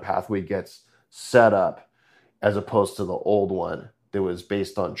neuron pathway gets set up as opposed to the old one that was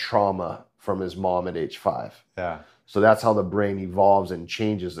based on trauma from his mom at age 5. Yeah. So that's how the brain evolves and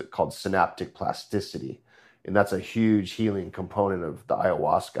changes, it called synaptic plasticity. And that's a huge healing component of the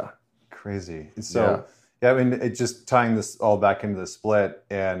ayahuasca. Crazy. So, I mean, it just tying this all back into the split.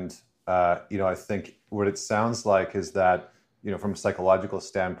 And, I think what it sounds like is that, from a psychological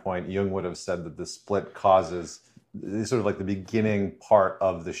standpoint, Jung would have said that the split causes sort of like the beginning part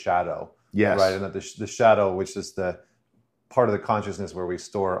of the shadow. Yes. Right. And that the shadow, which is the part of the consciousness where we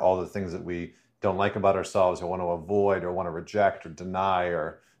store all the things that we don't like about ourselves or want to avoid or want to reject or deny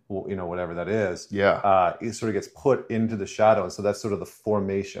or, whatever that is. Yeah. It sort of gets put into the shadow. And so that's sort of the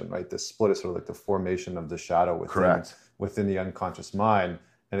formation, right? The split is sort of like the formation of the shadow within the unconscious mind.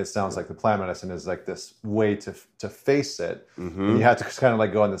 And it sounds like the plant medicine is like this way to face it. Mm-hmm. And you have to kind of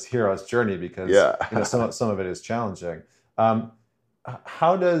like go on this hero's journey because some of it is challenging.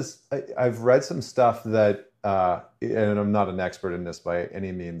 How does I've read some stuff that and I'm not an expert in this by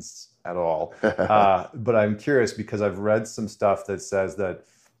any means at all, but I'm curious because I've read some stuff that says that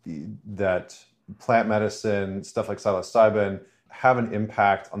plant medicine, stuff like psilocybin, have an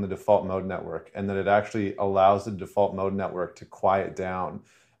impact on the default mode network, and that it actually allows the default mode network to quiet down.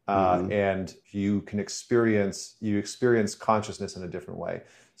 And you experience consciousness in a different way.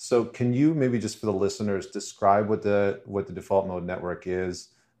 So can you maybe just for the listeners describe what the default mode network is,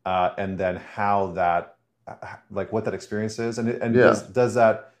 and then how that, like what that experience is, and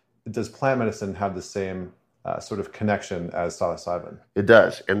does plant medicine have the same sort of connection as psilocybin? It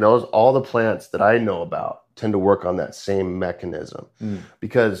does, and all the plants that I know about tend to work on that same mechanism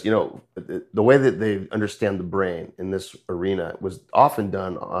because the way that they understand the brain in this arena was often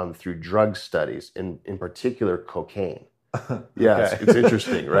done through drug studies, in particular cocaine. Yeah, it's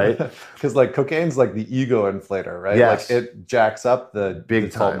interesting, right? Because like cocaine's like the ego inflator, right? Yes. Like it jacks up the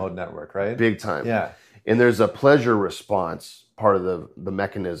default time mode network, right? Big time. Yeah. And there's a pleasure response part of the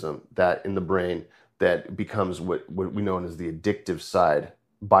mechanism that in the brain that becomes what we know as the addictive side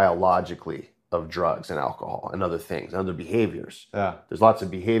biologically of drugs and alcohol and other things, and other behaviors. Yeah. There's lots of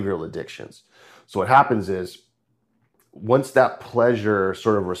behavioral addictions. So what happens is once that pleasure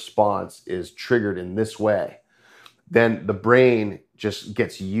sort of response is triggered in this way, then the brain just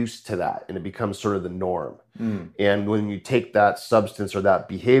gets used to that and it becomes sort of the norm. And when you take that substance or that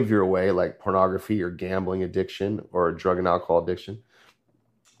behavior away, like pornography or gambling addiction or drug and alcohol addiction,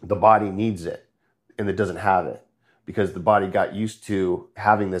 the body needs it and it doesn't have it because the body got used to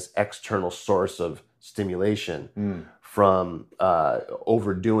having this external source of stimulation from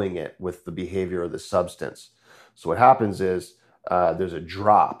overdoing it with the behavior of the substance. So what happens is there's a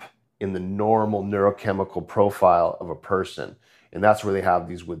drop in the normal neurochemical profile of a person. And that's where they have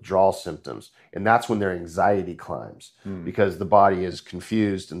these withdrawal symptoms. And that's when their anxiety climbs because the body is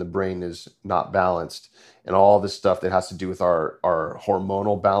confused and the brain is not balanced. And all this stuff that has to do with our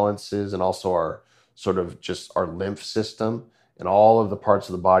hormonal balances and also our sort of just our lymph system and all of the parts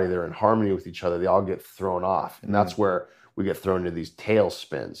of the body that are in harmony with each other, they all get thrown off. And that's where we get thrown into these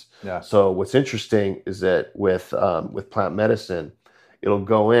tailspins. Yeah. So what's interesting is that with plant medicine, it'll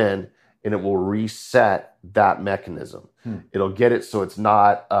go in and it will reset that mechanism. It'll get it so it's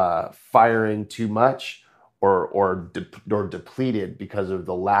not firing too much or depleted because of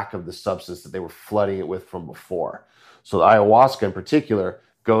the lack of the substance that they were flooding it with from before. So the ayahuasca in particular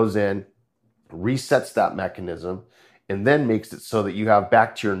goes in, resets that mechanism, and then makes it so that you have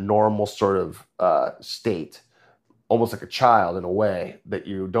back to your normal sort of state, almost like a child in a way, that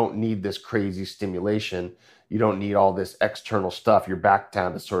you don't need this crazy stimulation. You don't need all this external stuff. You're back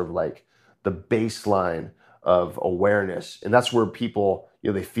down to sort of like the baseline of awareness. And that's where people,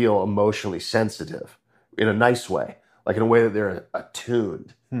 they feel emotionally sensitive in a nice way, like in a way that they're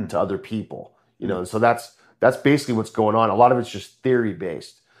attuned to other people, and so that's basically what's going on. A lot of it's just theory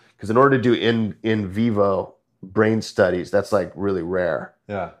based because in order to do in vivo brain studies, that's like really rare.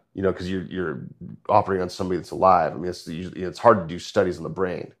 Yeah. Because you're operating on somebody that's alive. I mean, it's hard to do studies on the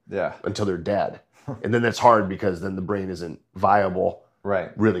brain until they're dead. And then that's hard because then the brain isn't viable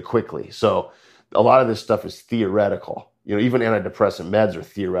really quickly. So a lot of this stuff is theoretical. Even antidepressant meds are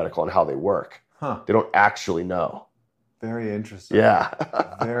theoretical on how they work. They don't actually know. Very interesting. Yeah.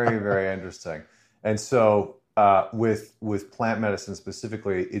 Very, very interesting. And so with plant medicine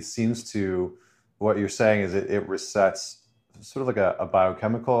specifically, it seems to, what you're saying is it resets sort of like a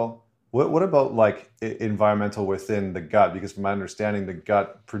biochemical. What about like environmental within the gut? Because from my understanding, the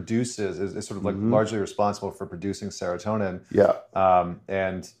gut is sort of like largely responsible for producing serotonin. Yeah.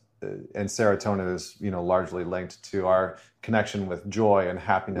 And serotonin is largely linked to our connection with joy and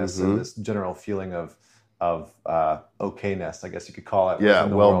happiness and this general feeling of okayness, I guess you could call it. Yeah,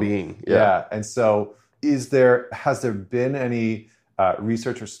 well-being. Yeah. And so has there been any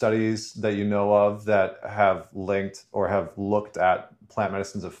research or studies that you know of that have linked or have looked at plant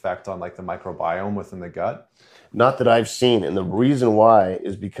medicine's effect on like the microbiome within the gut? Not that I've seen. And the reason why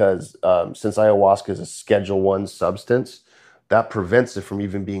is because since ayahuasca is a Schedule 1 substance, that prevents it from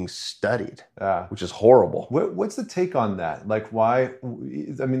even being studied, which is horrible. What's the take on that? Like, why?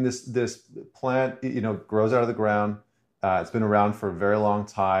 I mean, this plant, grows out of the ground. It's been around for a very long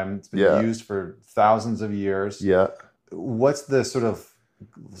time. It's been used for thousands of years. Yeah. What's the sort of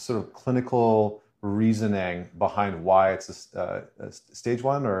clinical reasoning behind why it's a stage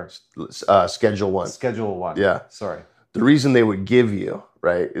 1 or Schedule 1? Schedule 1. Yeah. Sorry. The reason they would give you,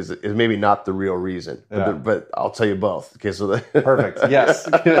 right, is maybe not the real reason, but I'll tell you both. Okay, so perfect. Yes.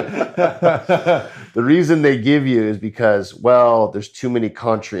 The reason they give you is because, well, there's too many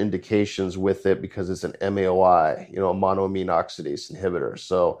contraindications with it because it's an MAOI, a monoamine oxidase inhibitor.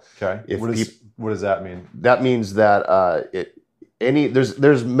 So, what does that mean? That means that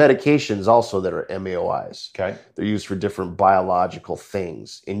there's medications also that are MAOIs. Okay, they're used for different biological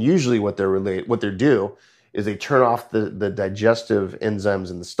things, and usually what they do is they turn off the digestive enzymes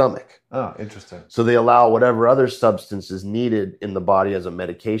in the stomach. Oh, interesting. So they allow whatever other substance is needed in the body as a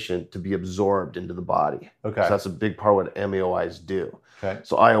medication to be absorbed into the body. Okay. So that's a big part of what MAOIs do. Okay.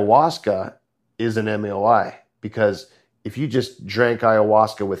 So ayahuasca is an MAOI because if you just drank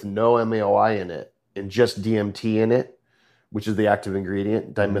ayahuasca with no MAOI in it and just DMT in it, which is the active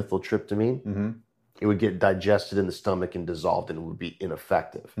ingredient, dimethyltryptamine, it would get digested in the stomach and dissolved and it would be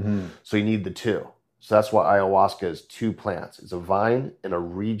ineffective. So you need the two. So that's why ayahuasca is 2 plants. It's a vine and a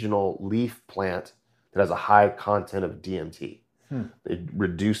regional leaf plant that has a high content of DMT. They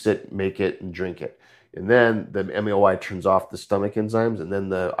reduce it, make it, and drink it. And then the MAOI turns off the stomach enzymes, and then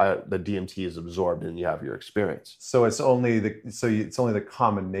the DMT is absorbed, and you have your experience. So it's only the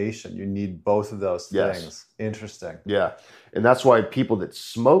combination. You need both of those things. Yes. Interesting. Yeah, and that's why people that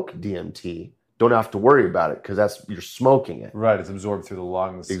smoke DMT don't have to worry about it because you're smoking it. Right, it's absorbed through the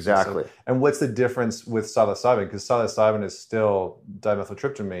lungs. Exactly. And what's the difference with psilocybin? Because psilocybin is still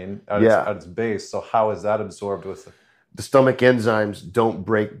dimethyltryptamine at its base. So how is that absorbed with the stomach enzymes don't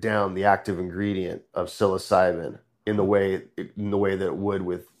break down the active ingredient of psilocybin in the way that it would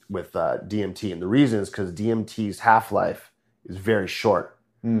with DMT. And the reason is because DMT's half-life is very short.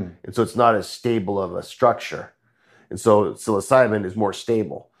 And so it's not as stable of a structure. And so psilocybin is more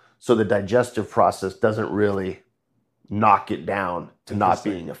stable. So the digestive process doesn't really knock it down to not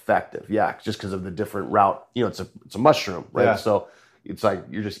being effective. Yeah, just because of the different route. It's a mushroom, right? Yeah. So it's like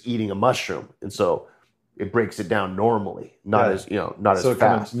you're just eating a mushroom. And so it breaks it down normally, not as fast. So it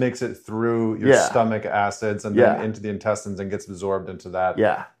kind of makes it through your stomach acids and then into the intestines and gets absorbed into that.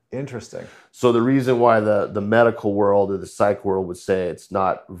 Yeah. Interesting. So the reason why the medical world or the psych world would say it's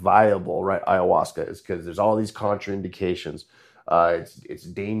not viable, right, ayahuasca, is because there's all these contraindications. It's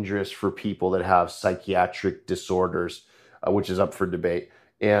dangerous for people that have psychiatric disorders, which is up for debate.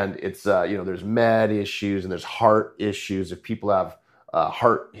 And it's, there's med issues and there's heart issues. If people have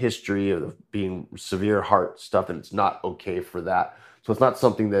heart history of being severe heart stuff, and it's not okay for that. So it's not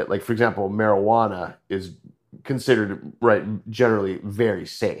something that, like, for example, marijuana is considered, right, generally very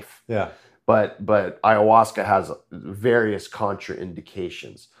safe. Yeah. But ayahuasca has various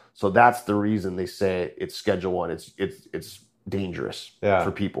contraindications. So that's the reason they say it's Schedule 1. It's dangerous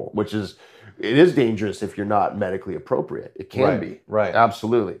for people, it is dangerous if you're not medically appropriate. It can be. Right.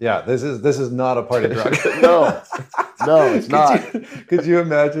 Absolutely. Yeah. This is not a party drug. No, it's not. Could you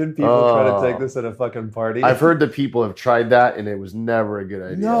imagine people trying to take this at a fucking party? I've heard that people have tried that and it was never a good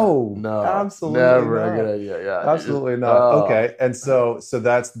idea. No, absolutely never not. a good idea. Yeah. Absolutely not. Okay. And so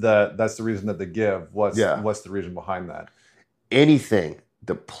that's the reason that they give. What's the reason behind that? Anything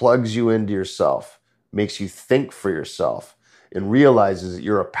that plugs you into yourself, makes you think for yourself, and realizes that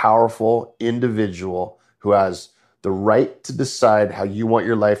you're a powerful individual who has the right to decide how you want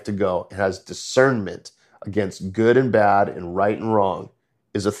your life to go and has discernment against good and bad and right and wrong,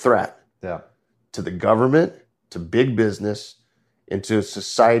 is a threat to the government, to big business, and to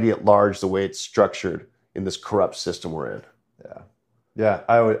society at large, the way it's structured in this corrupt system we're in. Yeah,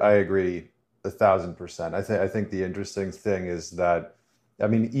 I agree 1,000%. I think the interesting thing is that, I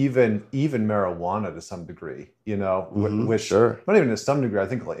mean, even marijuana to some degree, which not even to some degree, I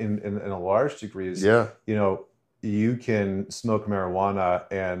think in a large degree is, you can smoke marijuana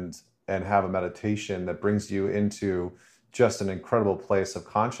and have a meditation that brings you into just an incredible place of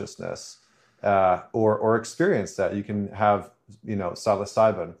consciousness, or experience that. You can have,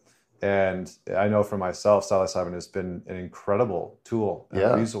 psilocybin. And I know for myself, psilocybin has been an incredible tool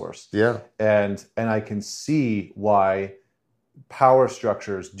and resource. Yeah. And I can see why power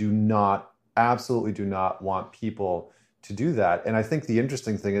structures do not absolutely do not want people to do that. And I think the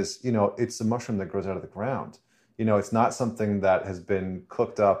interesting thing is, it's a mushroom that grows out of the ground. It's not something that has been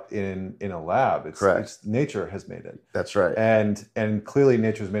cooked up in a lab. It's nature has made it. That's right. And clearly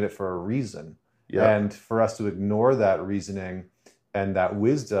nature's made it for a reason. Yep. And for us to ignore that reasoning and that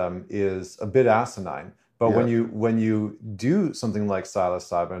wisdom is a bit asinine. But when you do something like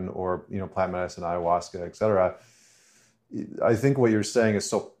psilocybin or plant medicine, ayahuasca, et cetera, I think what you're saying is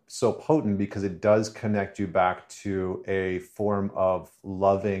so potent because it does connect you back to a form of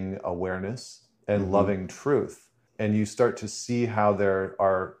loving awareness and loving truth. And you start to see how there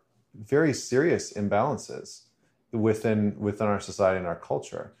are very serious imbalances within our society and our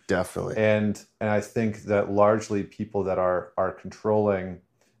culture. Definitely. And I think that largely people that are controlling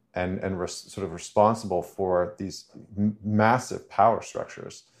and sort of responsible for these massive power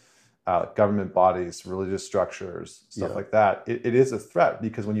structures, government bodies, religious structures, stuff like that, it is a threat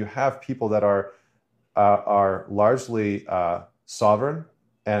because when you have people that are largely sovereign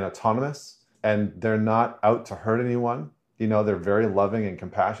and autonomous, and they're not out to hurt anyone, they're very loving and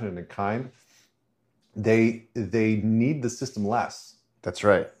compassionate and kind, they need the system less. That's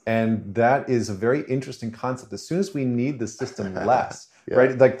right. And that is a very interesting concept. As soon as we need the system less,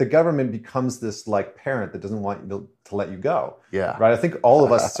 right? Like the government becomes this like parent that doesn't want you to let you go. Yeah. Right. I think all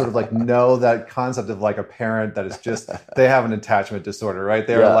of us sort of like know that concept of like a parent that is just, they have an attachment disorder, right?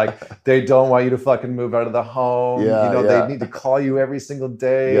 They're like, they don't want you to fucking move out of the home. They need to call you every single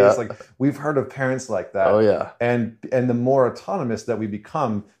day. It's like, we've heard of parents like that. Oh yeah. And the more autonomous that we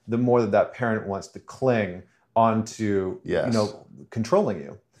become, the more that parent wants to cling onto, controlling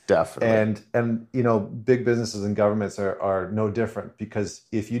you. Definitely. And big businesses and governments are no different because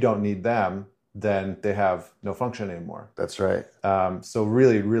if you don't need them, then they have no function anymore. That's right. So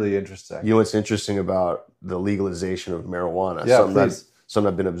really, really interesting. What's interesting about the legalization of marijuana? Yeah, something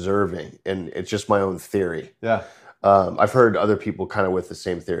I've been observing, and it's just my own theory. Yeah. I've heard other people kind of with the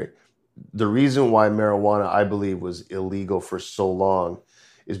same theory. The reason why marijuana, I believe, was illegal for so long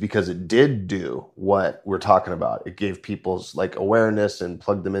is because it did do what we're talking about. It gave people's like awareness and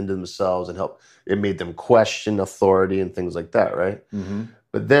plugged them into themselves and it made them question authority and things like that, right? Mm-hmm.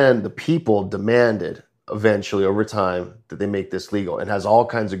 But then the people demanded eventually over time that they make this legal. It has all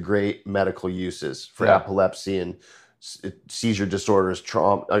kinds of great medical uses for epilepsy and seizure disorders,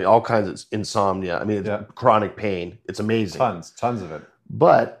 trauma, all kinds of insomnia. Chronic pain. It's amazing. Tons of it.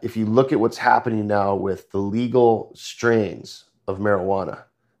 But if you look at what's happening now with the legal strains of marijuana,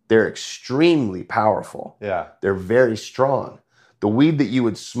 they're extremely powerful. Yeah. They're very strong. The weed that you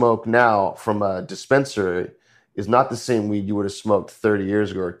would smoke now from a dispensary is not the same weed you would have smoked 30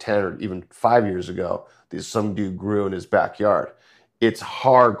 years ago or 10 or even 5 years ago that some dude grew in his backyard. It's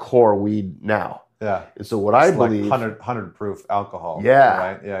hardcore weed now. Yeah. And so what I believe... like 100 proof alcohol. Yeah.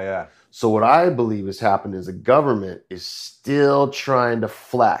 Right? Yeah. So what I believe has happened is the government is still trying to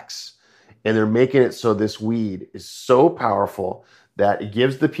flex, and they're making it so this weed is so powerful that it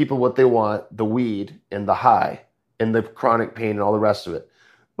gives the people what they want, the weed and the high and the chronic pain and all the rest of it.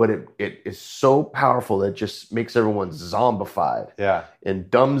 But it is so powerful that it just makes everyone zombified and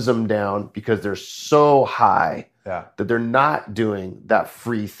dumbs them down because they're so high that they're not doing that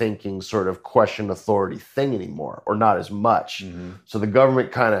free thinking sort of question authority thing anymore, or not as much. Mm-hmm. So the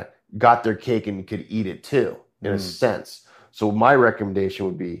government kind of got their cake and could eat it too, in a sense. So my recommendation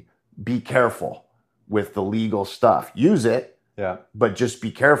would be careful with the legal stuff. Use it, but just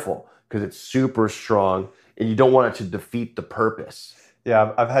be careful because it's super strong and you don't want it to defeat the purpose.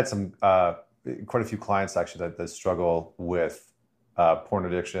 Yeah, I've had some quite a few clients actually that struggle with porn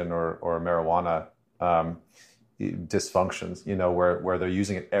addiction or marijuana dysfunctions, where they're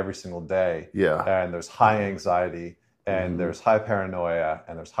using it every single day. Yeah. And there's high anxiety and there's high paranoia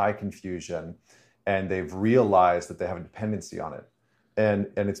and there's high confusion, and they've realized that they have a dependency on it.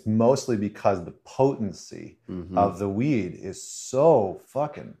 And it's mostly because the potency of the weed is so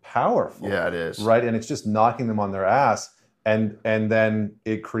fucking powerful. Yeah, it is. Right? And it's just knocking them on their ass. And then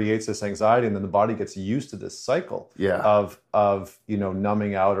it creates this anxiety, and then the body gets used to this cycle of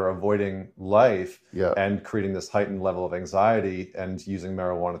numbing out or avoiding life and creating this heightened level of anxiety and using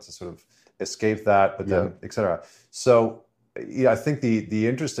marijuana to sort of escape that, but then et cetera. So I think the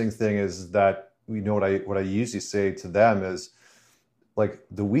interesting thing is that what I usually say to them is, like,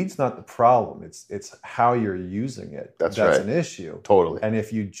 the weed's not the problem. It's how you're using it. That's right. An issue. Totally. And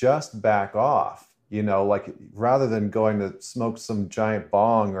if you just back off, like rather than going to smoke some giant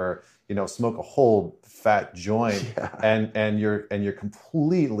bong or, smoke a whole fat joint and you're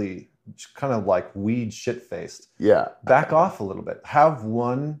completely kind of like weed shit-faced. Yeah. Back off a little bit. Have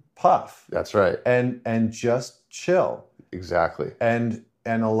one puff. That's right. And just chill. Exactly. And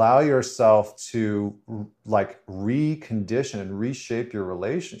allow yourself to like recondition and reshape your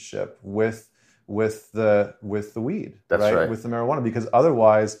relationship with the weed. That's right. With the marijuana, because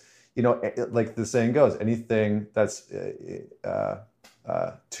otherwise, like the saying goes, anything that's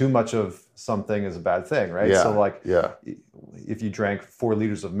too much of something is a bad thing, right? Yeah. So like, yeah. if you drank 4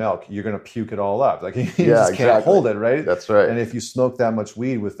 liters of milk, you're going to puke it all up. Like you just can't hold it, right? That's right. And if you smoke that much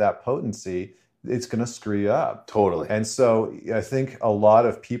weed with that potency, it's going to screw you up. Totally. And so I think a lot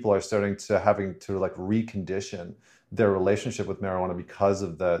of people are starting to having to like recondition their relationship with marijuana because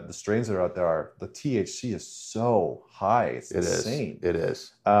of the strains that are out there. The THC is so high. It's insane. It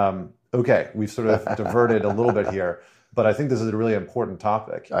is. Okay, we've sort of diverted a little bit here, but I think this is a really important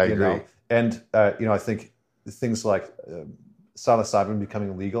topic. I agree. And I think things like psilocybin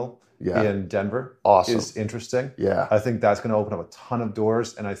becoming legal in Denver is interesting. Yeah. I think that's going to open up a ton of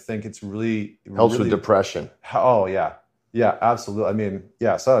doors, and I think it's really helps with depression. Oh yeah, absolutely. I mean,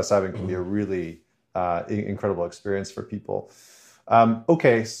 psilocybin can be a really incredible experience for people.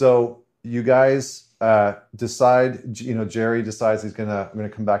 Okay, so you guys decide. Jerry decides I'm gonna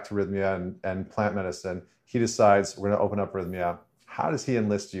come back to Rythmia and plant medicine. He decides we're gonna open up Rythmia. How does he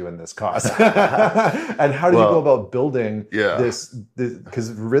enlist you in this cause? And how did you go about building this?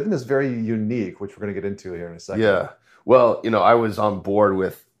 Because Rythmia is very unique, which we're going to get into here in a second. Yeah. Well, I was on board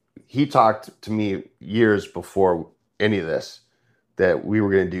with, he talked to me years before any of this, that we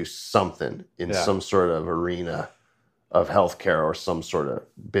were going to do something in some sort of arena of healthcare or some sort of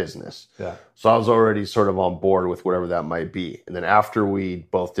business. Yeah. So I was already sort of on board with whatever that might be. And then after we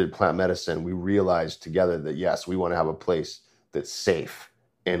both did plant medicine, we realized together that, yes, we want to have a place that's safe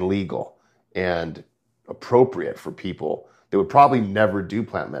and legal and appropriate for people that would probably never do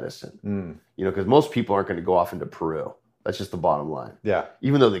plant medicine. Because most people aren't going to go off into Peru. That's just the bottom line. Yeah.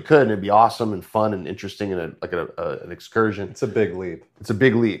 Even though they could, and it'd be awesome and fun and interesting and an excursion. It's a big leap. It's a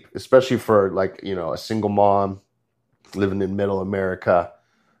big leap, especially for a single mom living in middle America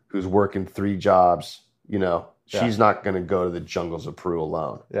who's working 3 jobs. She's not going to go to the jungles of Peru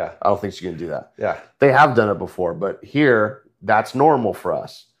alone. Yeah. I don't think she's going to do that. Yeah. They have done it before, but here, that's normal for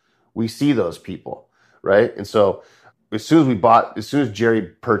us. We see those people, right? And so as soon as Jerry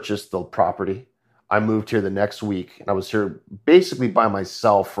purchased the property, I moved here the next week, and I was here basically by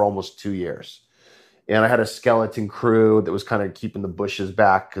myself for almost 2 years. And I had a skeleton crew that was kind of keeping the bushes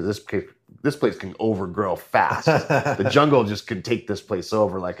back because this place can overgrow fast. The jungle just could take this place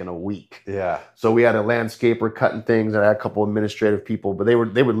over like in a week. Yeah. So we had a landscaper cutting things, and I had a couple administrative people, but they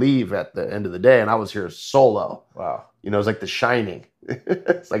would leave at the end of the day, and I was here solo. Wow. It was like The Shining.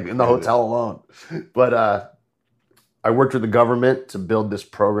 It's like in the hotel alone. But I worked with the government to build this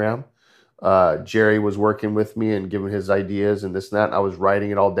program. Jerry was working with me and giving his ideas and this and that. And I was writing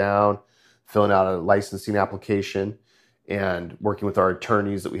it all down, filling out a licensing application, and working with our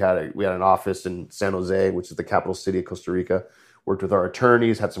attorneys that we had an office in San Jose, which is the capital city of Costa Rica. Worked with our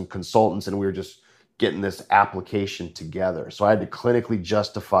attorneys, had some consultants, and we were just getting this application together. So I had to clinically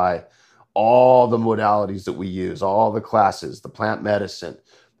justify all the modalities that we use, all the classes, the plant medicine,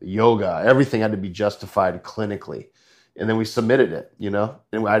 the yoga, everything had to be justified clinically. And then we submitted it,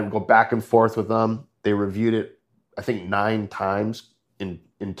 and I'd go back and forth with them. They reviewed it, I think 9 times in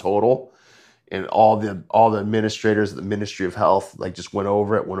total. And all the administrators at the Ministry of Health just went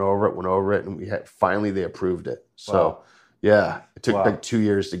over it, and finally they approved it. So it took 2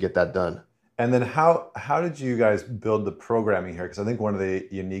 years to get that done. And then how did you guys build the programming here? Because I think one of the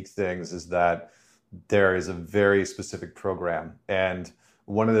unique things is that there is a very specific program. And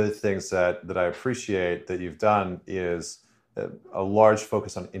one of the things that I appreciate that you've done is a large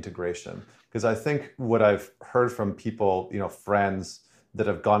focus on integration. Because I think what I've heard from people, friends that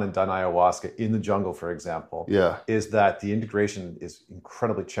have gone and done ayahuasca in the jungle, for example, is that the integration is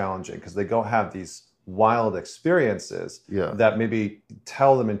incredibly challenging because they go have these wild experiences that maybe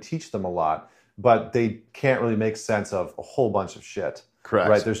tell them and teach them a lot, but they can't really make sense of a whole bunch of shit. Correct.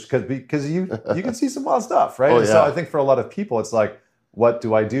 Right? There's because you can see some wild stuff, right? So I think for a lot of people, it's like, what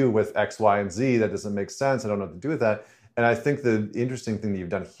do I do with X, Y, and Z? That doesn't make sense. I don't know what to do with that. And I think the interesting thing that you've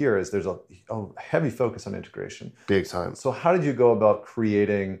done here is there's a heavy focus on integration. Big time. So how did you go about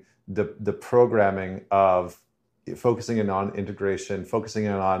creating the programming of focusing in on integration, focusing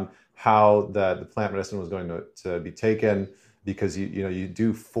in on how the plant medicine was going to be taken? Because you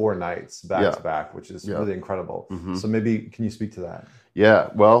do 4 nights back to back, which is really incredible. Mm-hmm. So maybe can you speak to that? Yeah.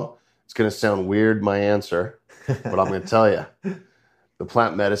 Well, it's going to sound weird, my answer, but I'm going to tell you. The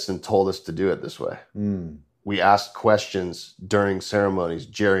plant medicine told us to do it this way. We asked questions during ceremonies,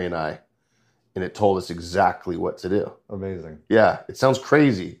 Jerry and I, and it told us exactly what to do. Amazing. Yeah, it sounds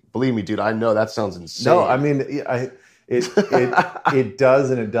crazy. Believe me, dude, I know that sounds insane. No, I mean, It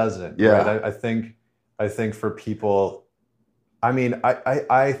does and it doesn't. Yeah. Right? I think for people, I mean,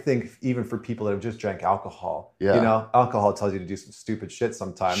 I think even for people that have just drank alcohol, alcohol tells you to do some stupid shit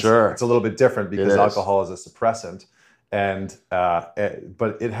sometimes. Sure. It's a little bit different because alcohol is a suppressant,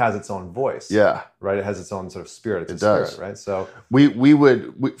 but it has its own voice. Yeah. Right. It has its own sort of spirit. It does. Spirit, right. So we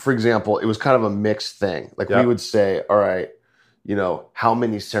would, for example, it was kind of a mixed thing. Like we would say, all right, how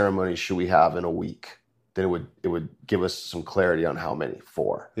many ceremonies should we have in a week? Then it would give us some clarity on how many.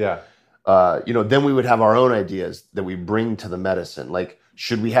 4. Yeah. Then we would have our own ideas that we bring to the medicine. Like,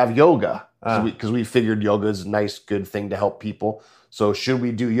 should we have yoga? Because we figured yoga is a nice, good thing to help people. So should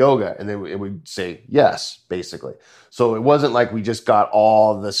we do yoga? And then it would say yes, basically. So it wasn't like we just got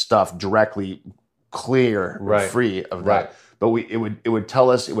all the stuff directly clear and free of that. Right. But it would tell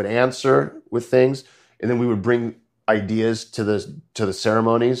us, it would answer with things, and then we would bring ideas to the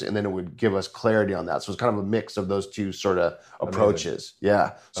ceremonies, and then it would give us clarity on that. So it's kind of a mix of those two sort of approaches. Amazing.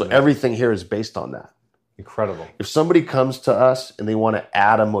 Yeah. So everything here is based on that. Incredible. If somebody comes to us and they want to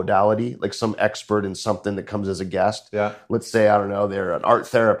add a modality, like some expert in something that comes as a guest, let's say, I don't know, they're an art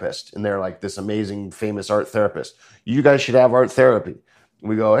therapist and they're like this amazing, famous art therapist. You guys should have art therapy.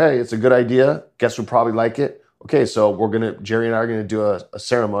 We go, hey, it's a good idea. Guests would probably like it. Okay, so Jerry and I are going to do a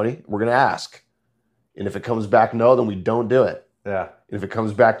ceremony. We're going to ask. And if it comes back no, then we don't do it. Yeah. And if it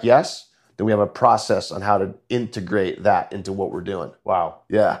comes back yes, then we have a process on how to integrate that into what we're doing. Wow.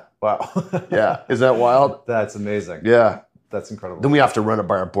 Yeah. Wow. Yeah. Isn't that wild? That's amazing. Yeah. That's incredible. Then we have to run it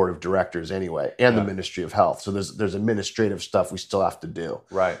by our board of directors anyway, and the Ministry of Health. So there's administrative stuff we still have to do.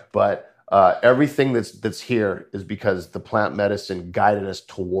 Right. But everything that's here is because the plant medicine guided us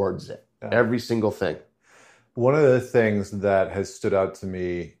towards it. Yeah. Every single thing. One of the things that has stood out to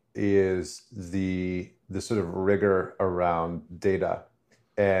me is the sort of rigor around data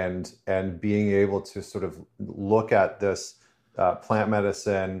and being able to sort of look at this plant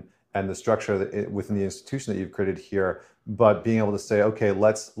medicine and the structure within the institution that you've created here, but being able to say, okay,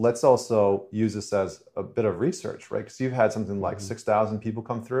 let's also use this as a bit of research, right? Because you've had something like 6,000 people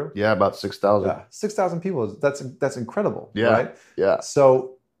come through. Yeah, about 6,000. Yeah, 6,000 people. That's incredible. Yeah, right? Yeah.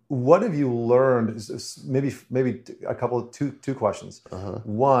 So what have you learned? Maybe a couple of two questions.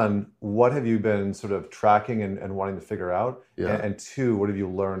 One, what have you been sort of tracking and wanting to figure out? Yeah. And two, what have you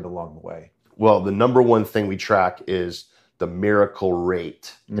learned along the way? Well, the number one thing we track is the miracle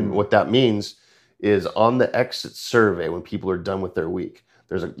rate. And what that means is on the exit survey, when people are done with their week,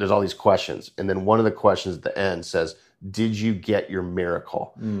 there's all these questions. And then one of the questions at the end says, did you get your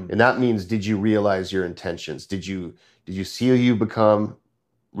miracle? And that means, did you realize your intentions? Did you see who you become,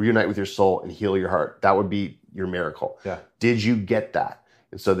 reunite with your soul, and heal your heart? That would be your miracle. Yeah. Did you get that?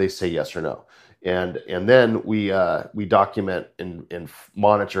 And so they say yes or no. And then we document and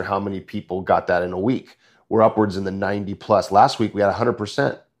monitor how many people got that in a week. We're upwards in the 90 plus. Last week we had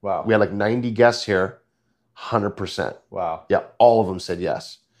 100%. Wow. We had like 90 guests here, 100%. Wow. Yeah, all of them said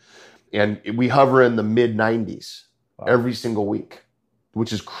yes. And we hover in the mid 90s every single week,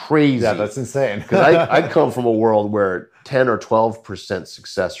 which is crazy. Yeah, that's insane. Because I come from a world where 10 or 12%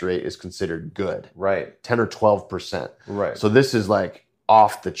 success rate is considered good. Right. 10 or 12%. Right. So this is like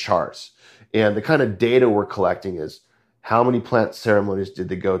off the charts. And the kind of data we're collecting is how many plant ceremonies did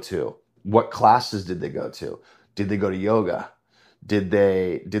they go to? What classes did they go to? Did they go to yoga? Did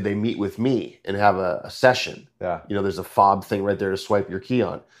they meet with me and have a session? Yeah. There's a fob thing right there to swipe your key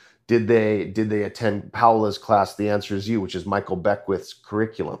on. Did they attend Paola's class, The Answer Is You, which is Michael Beckwith's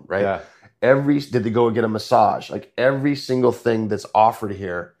curriculum, right? Yeah. Did they go get a massage? Like every single thing that's offered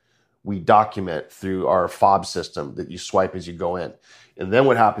here, we document through our fob system that you swipe as you go in. And then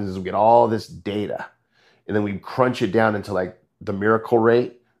what happens is we get all this data, and then we crunch it down into like the miracle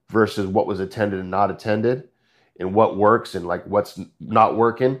rate versus what was attended and not attended, and what works and like what's not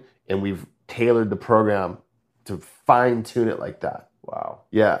working. And we've tailored the program to fine tune it like that. Wow.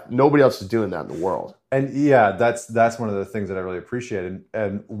 Yeah. Nobody else is doing that in the world. And yeah, that's one of the things that I really appreciate.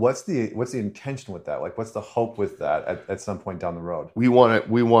 And what's the intention with that? Like, what's the hope with that at some point down the road? We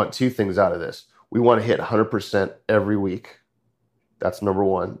want two things out of this. We want to hit 100% every week. That's number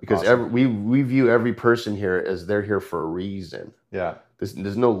one, because awesome. we view every person here as they're here for a reason. Yeah.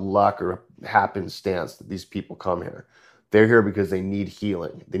 There's no luck or happenstance that these people come here. They're here because they need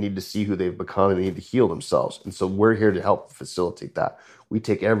healing. They need to see who they've become, and they need to heal themselves. And so we're here to help facilitate that. We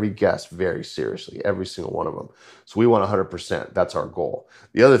take every guest very seriously, every single one of them. So we want 100%. That's our goal.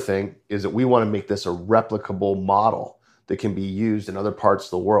 The other thing is that we want to make this a replicable model that can be used in other parts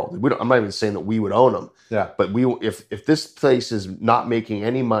of the world. I'm not even saying that we would own them. Yeah. But if this place is not making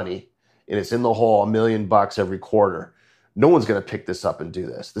any money and it's in the hole $1 million every quarter, no one's going to pick this up and do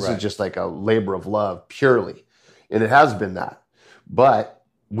this. This is just like a labor of love purely. And it has been that. But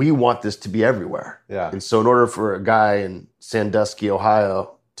we want this to be everywhere. Yeah. And so in order for a guy in Sandusky,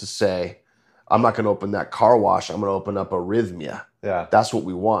 Ohio to say, I'm not going to open that car wash, I'm going to open up a Rhythmia. Yeah. That's what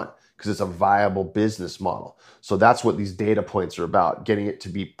we want, because it's a viable business model. So that's what these data points are about, getting it to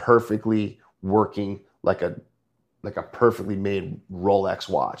be perfectly working like a perfectly made Rolex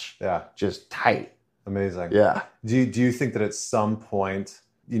watch. Yeah. Just tight. Amazing. Yeah. Do you think that at some point,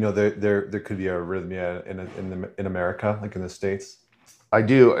 there could be a Rhythmia in America, like in the States? I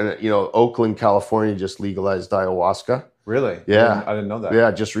do. And, Oakland, California just legalized ayahuasca. Really? Yeah. I didn't know that.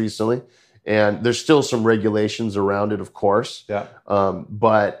 Yeah, just recently. And there's still some regulations around it, of course. Yeah.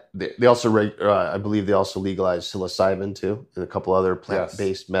 But they also, I believe they also legalized psilocybin too, and a couple other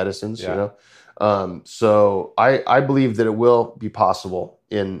plant-based medicines, Yeah. So I believe that it will be possible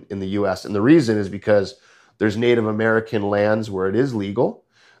in the U.S. And the reason is because there's Native American lands where it is legal.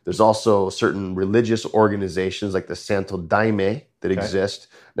 There's also certain religious organizations like the Santo Daime that exist.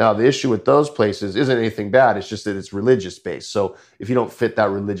 Now, the issue with those places isn't anything bad. It's just that it's religious based. So if you don't fit that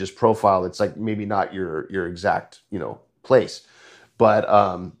religious profile, it's like maybe not your exact, place. But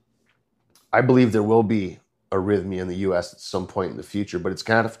I believe there will be a Rhythmia in the U.S. at some point in the future. But it's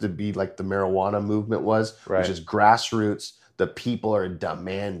kind of to be like the marijuana movement was, which is grassroots. The people are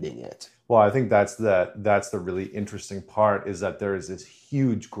demanding it. Well, I think that's the really interesting part, is that there is this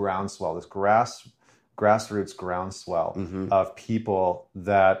huge groundswell, this grassroots groundswell of people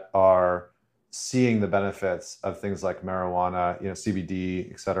that are seeing the benefits of things like marijuana,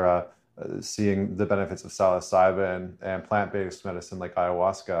 CBD, et cetera, seeing the benefits of psilocybin and plant-based medicine like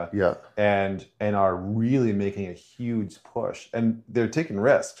ayahuasca, and are really making a huge push. And they're taking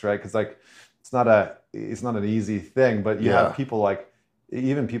risks, right? Because it's not an easy thing, but you have people like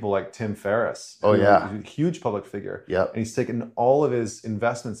Tim Ferriss, a huge public figure. Yeah. And he's taken all of his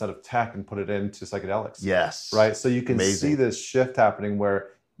investments out of tech and put it into psychedelics. Yes. Right. So you can see this shift happening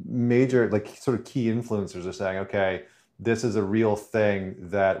where major, sort of key influencers are saying, okay, this is a real thing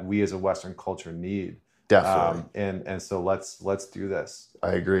that we as a Western culture need. Definitely. And so let's do this.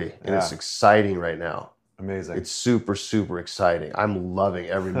 I agree. And it's exciting right now. Amazing. It's super, super exciting. I'm loving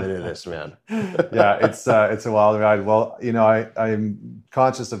every minute of this, man. Yeah, it's a wild ride. Well, I'm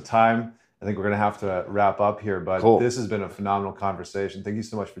conscious of time. I think we're going to have to wrap up here, but This has been a phenomenal conversation. Thank you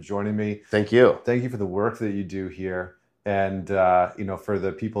so much for joining me. Thank you. Thank you for the work that you do here. And, for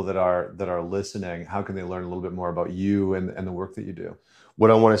the people that are listening, how can they learn a little bit more about you and the work that you do?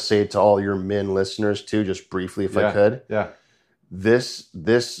 What I want to say to all your men listeners too, just briefly, if I could. Yeah. This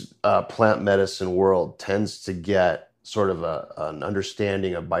plant medicine world tends to get sort of an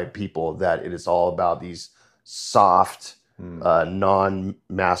understanding by people that it is all about these soft,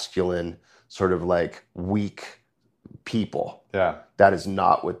 non-masculine, sort of like weak people. Yeah. That is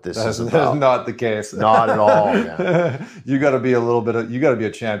not what this is about. That is not the case. Not at all, man. You got to be you got to be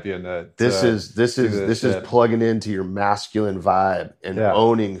a champion. This is plugging into your masculine vibe and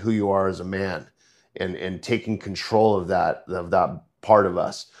owning who you are as a man. And taking control of that part of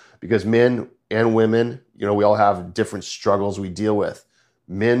us, because men and women, we all have different struggles we deal with.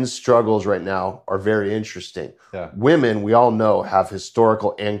 Men's struggles right now are very interesting. Yeah. Women, we all know, have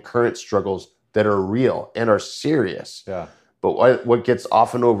historical and current struggles that are real and are serious. Yeah. But what gets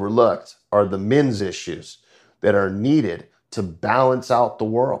often overlooked are the men's issues that are needed to balance out the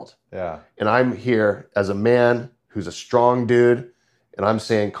world. Yeah. And I'm here as a man who's a strong dude. And I'm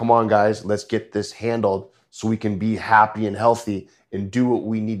saying, come on, guys, let's get this handled so we can be happy and healthy and do what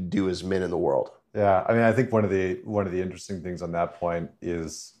we need to do as men in the world. Yeah, I mean, I think one of the interesting things on that point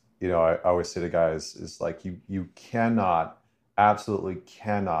is, I always say to guys, is like you absolutely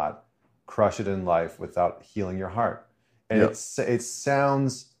cannot crush it in life without healing your heart. And it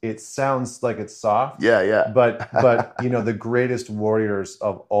sounds like it's soft. Yeah. But the greatest warriors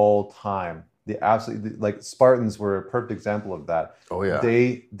of all time. Spartans were a perfect example of that. Oh yeah.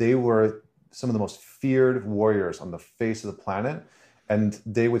 They were some of the most feared warriors on the face of the planet, and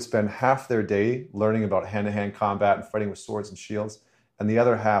they would spend half their day learning about hand-to-hand combat and fighting with swords and shields, and the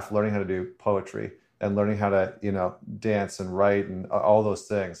other half learning how to do poetry and learning how to dance and write and all those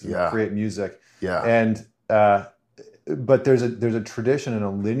things, and create music. Yeah. And but there's a tradition and a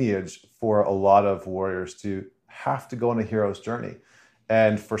lineage for a lot of warriors to have to go on a hero's journey.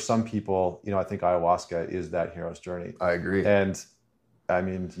 And for some people, I think ayahuasca is that hero's journey. I agree. And I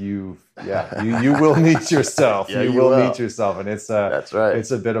mean, you will meet yourself. You will meet yourself, and that's right.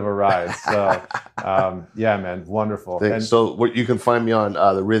 It's a bit of a ride. So, yeah, man, wonderful. And so, you can find me on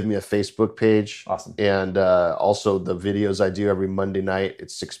the Rhythmia Facebook page. Awesome. And also the videos I do every Monday night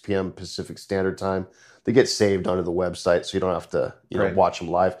at 6 p.m. Pacific Standard Time. They get saved onto the website, so you don't have to watch them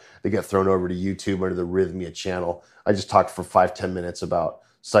live. They get thrown over to YouTube under the Rhythmia channel. I just talk for 5-10 minutes about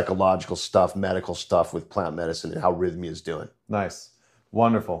psychological stuff, medical stuff with plant medicine and how Rhythmia is doing. Nice.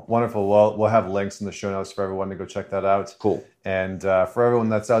 Wonderful. Well, we'll have links in the show notes for everyone to go check that out. Cool. And for everyone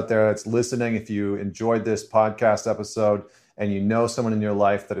that's out there that's listening, if you enjoyed this podcast episode and you know someone in your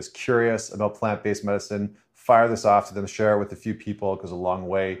life that is curious about plant-based medicine, fire this off to them, share it with a few people. It goes a long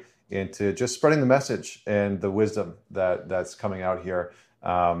way into just spreading the message and the wisdom that's coming out here.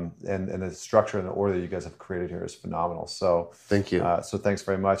 And the structure and the order that you guys have created here is phenomenal. So thank you. So thanks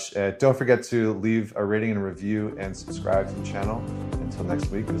very much. Don't forget to leave a rating and a review and subscribe to the channel. Until next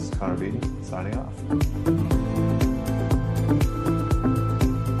week, this is Connor Beaton signing off.